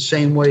 The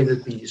same way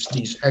that these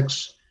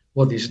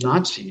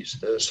Nazis,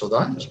 the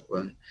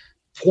Soldaten,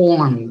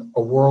 formed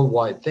a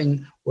worldwide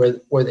thing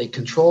where they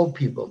control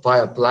people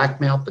via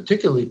blackmail,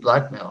 particularly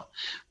blackmail.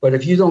 But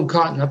if you don't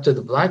cotton up to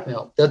the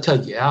blackmail, they'll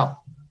take you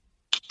out,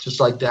 just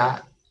like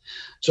that.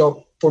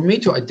 So for me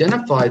to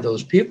identify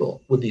those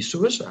people would be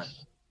suicide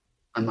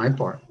on my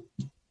part.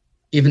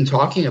 Even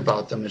talking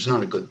about them is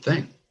not a good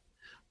thing,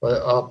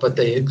 but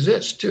they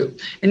exist too.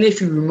 And if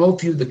you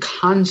remote view the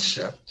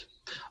concept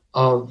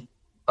of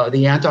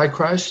the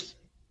Antichrist,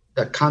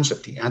 the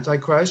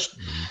Antichrist,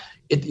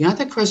 the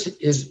Antichrist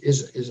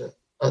is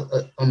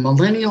a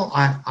millennial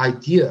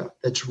idea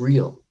that's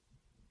real.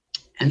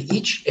 And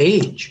each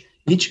age,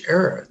 each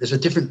era, there's a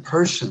different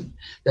person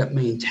that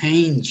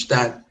maintains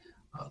that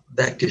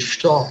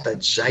gestalt,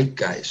 that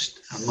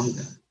zeitgeist among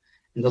them.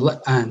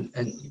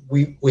 And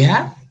we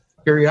have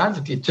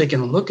periodically taking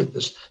a look at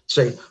this,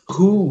 say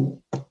who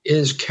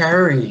is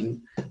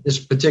carrying this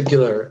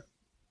particular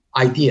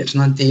idea. It's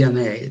not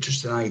DNA, it's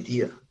just an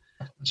idea.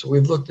 So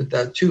we've looked at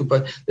that too,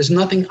 but there's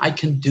nothing I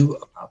can do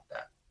about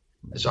that.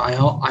 So I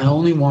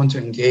only want to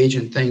engage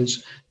in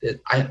things to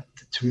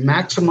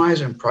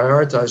maximize and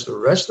prioritize the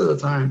rest of the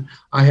time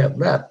I have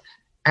left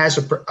as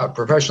a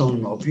professional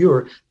remote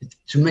viewer,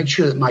 to make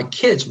sure that my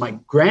kids, my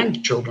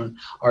grandchildren,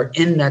 are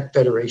in that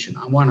federation.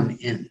 I want them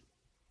in,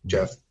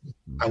 Jeff.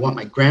 I want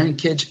my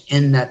grandkids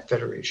in that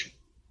federation.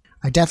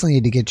 I definitely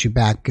need to get you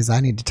back because I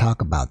need to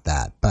talk about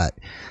that. But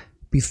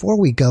before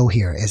we go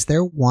here, is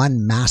there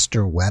one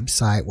master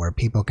website where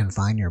people can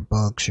find your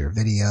books, your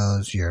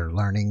videos, your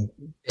learning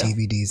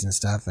DVDs and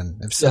stuff?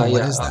 And if so,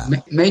 what is that?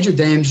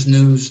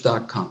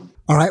 MajorDamesNews.com.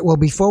 All right. Well,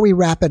 before we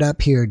wrap it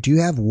up here, do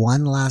you have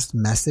one last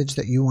message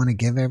that you want to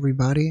give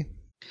everybody?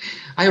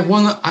 I have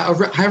one. I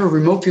have a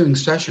remote viewing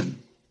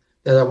session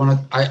that I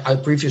want to. I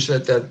briefly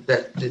said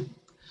that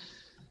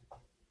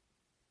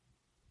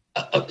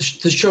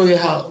to show you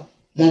how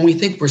when we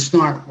think we're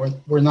smart,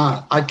 we're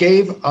not. I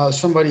gave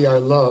somebody I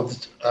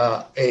loved,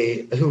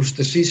 who's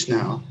deceased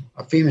now,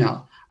 a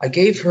female. I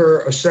gave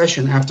her a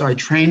session after I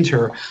trained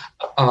her.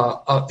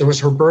 It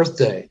was her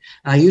birthday,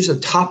 and I used a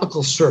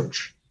topical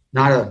search,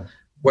 not a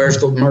where's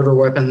the murder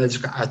weapon. It's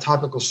a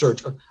topical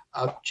search,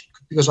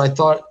 because I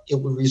thought it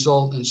would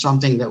result in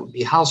something that would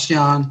be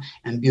halcyon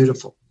and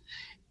beautiful.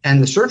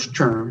 And the search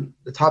term,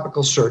 the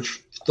topical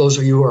search, those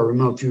of you who are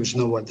remote viewers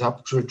know what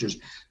topical search is,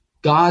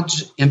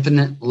 God's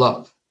infinite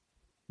love.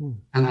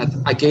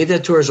 And I gave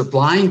that to her as a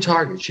blind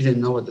target. She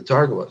didn't know what the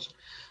target was.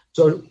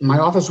 So my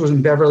office was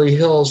in Beverly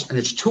Hills, and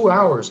it's 2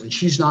 hours, and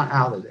she's not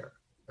out of there.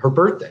 Her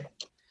birthday.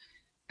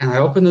 And I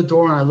open the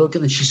door, and I look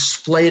in, and she's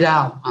splayed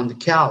out on the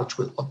couch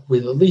with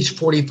at least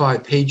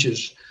 45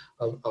 pages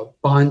of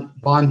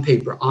bond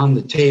paper on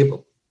the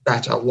table.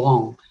 That's how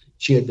long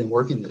she had been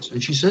working this.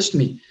 And she says to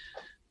me,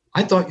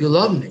 I thought you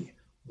loved me.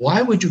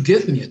 Why would you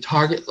give me a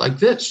target like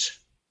this?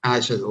 And I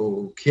said,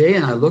 okay.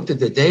 And I looked at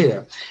the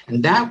data.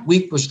 And that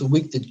week was the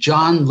week that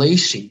John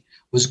Lacey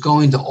was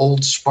going to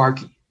Old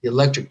Sparky, the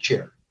electric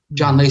chair.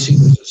 John Lacey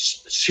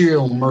was a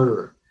serial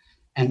murderer,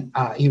 and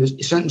he was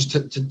sentenced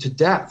to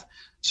death.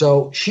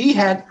 So she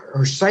had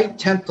her site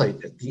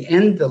template. At the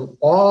end,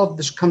 all of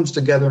this comes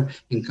together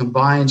and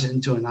combines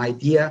into an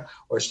idea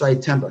or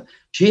site template.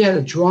 She had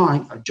a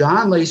drawing of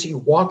John Lacey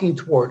walking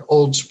toward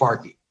Old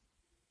Sparky.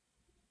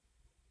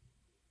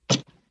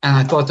 And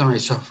I thought to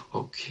myself,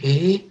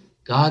 okay,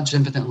 God's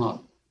infinite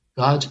love.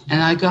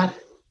 And I got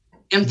it.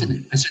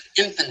 Infinite. I said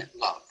infinite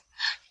love.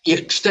 It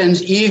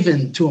extends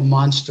even to a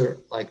monster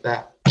like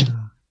that.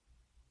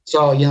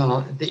 So,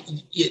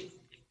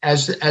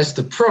 as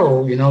the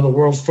pro, the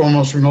world's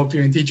foremost remote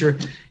viewing teacher,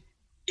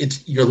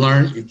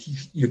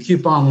 you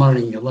keep on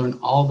learning. You learn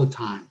all the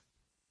time.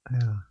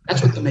 Yeah.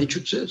 That's what the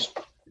Matrix is.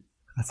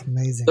 That's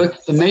amazing.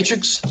 The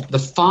Matrix, the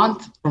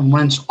font from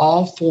whence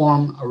all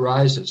form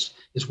arises,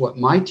 is what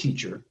my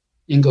teacher,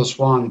 Ingo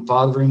Swann,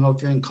 father of remote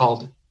viewing,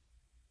 called it.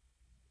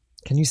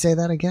 Can you say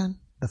that again?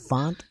 The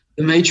font?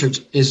 The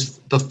Matrix is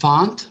the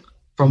font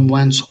from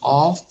whence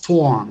all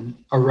form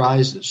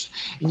arises.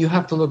 And you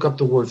have to look up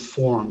the word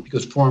form,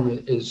 because form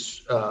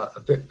is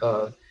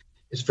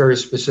very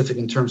specific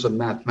in terms of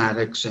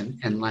mathematics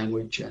and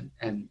language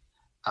and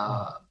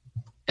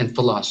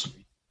philosophy.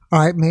 All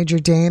right, Major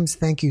Dames,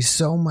 thank you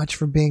so much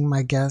for being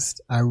my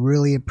guest. I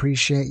really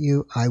appreciate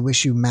you. I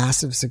wish you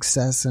massive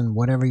success in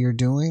whatever you're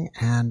doing,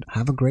 and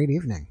have a great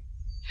evening.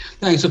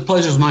 Thanks. The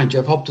pleasure's mine,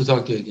 Jeff. Hope to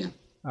talk to you again.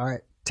 All right.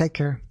 Take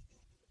care.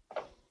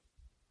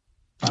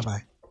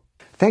 Bye-bye.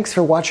 Thanks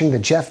for watching the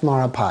Jeff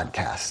Mara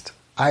podcast.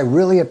 I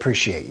really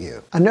appreciate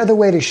you. Another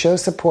way to show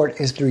support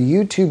is through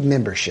YouTube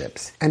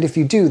memberships. And if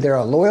you do, there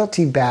are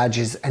loyalty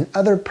badges and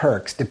other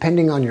perks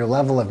depending on your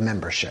level of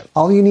membership.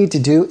 All you need to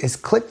do is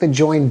click the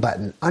join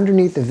button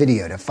underneath the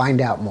video to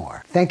find out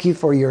more. Thank you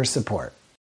for your support.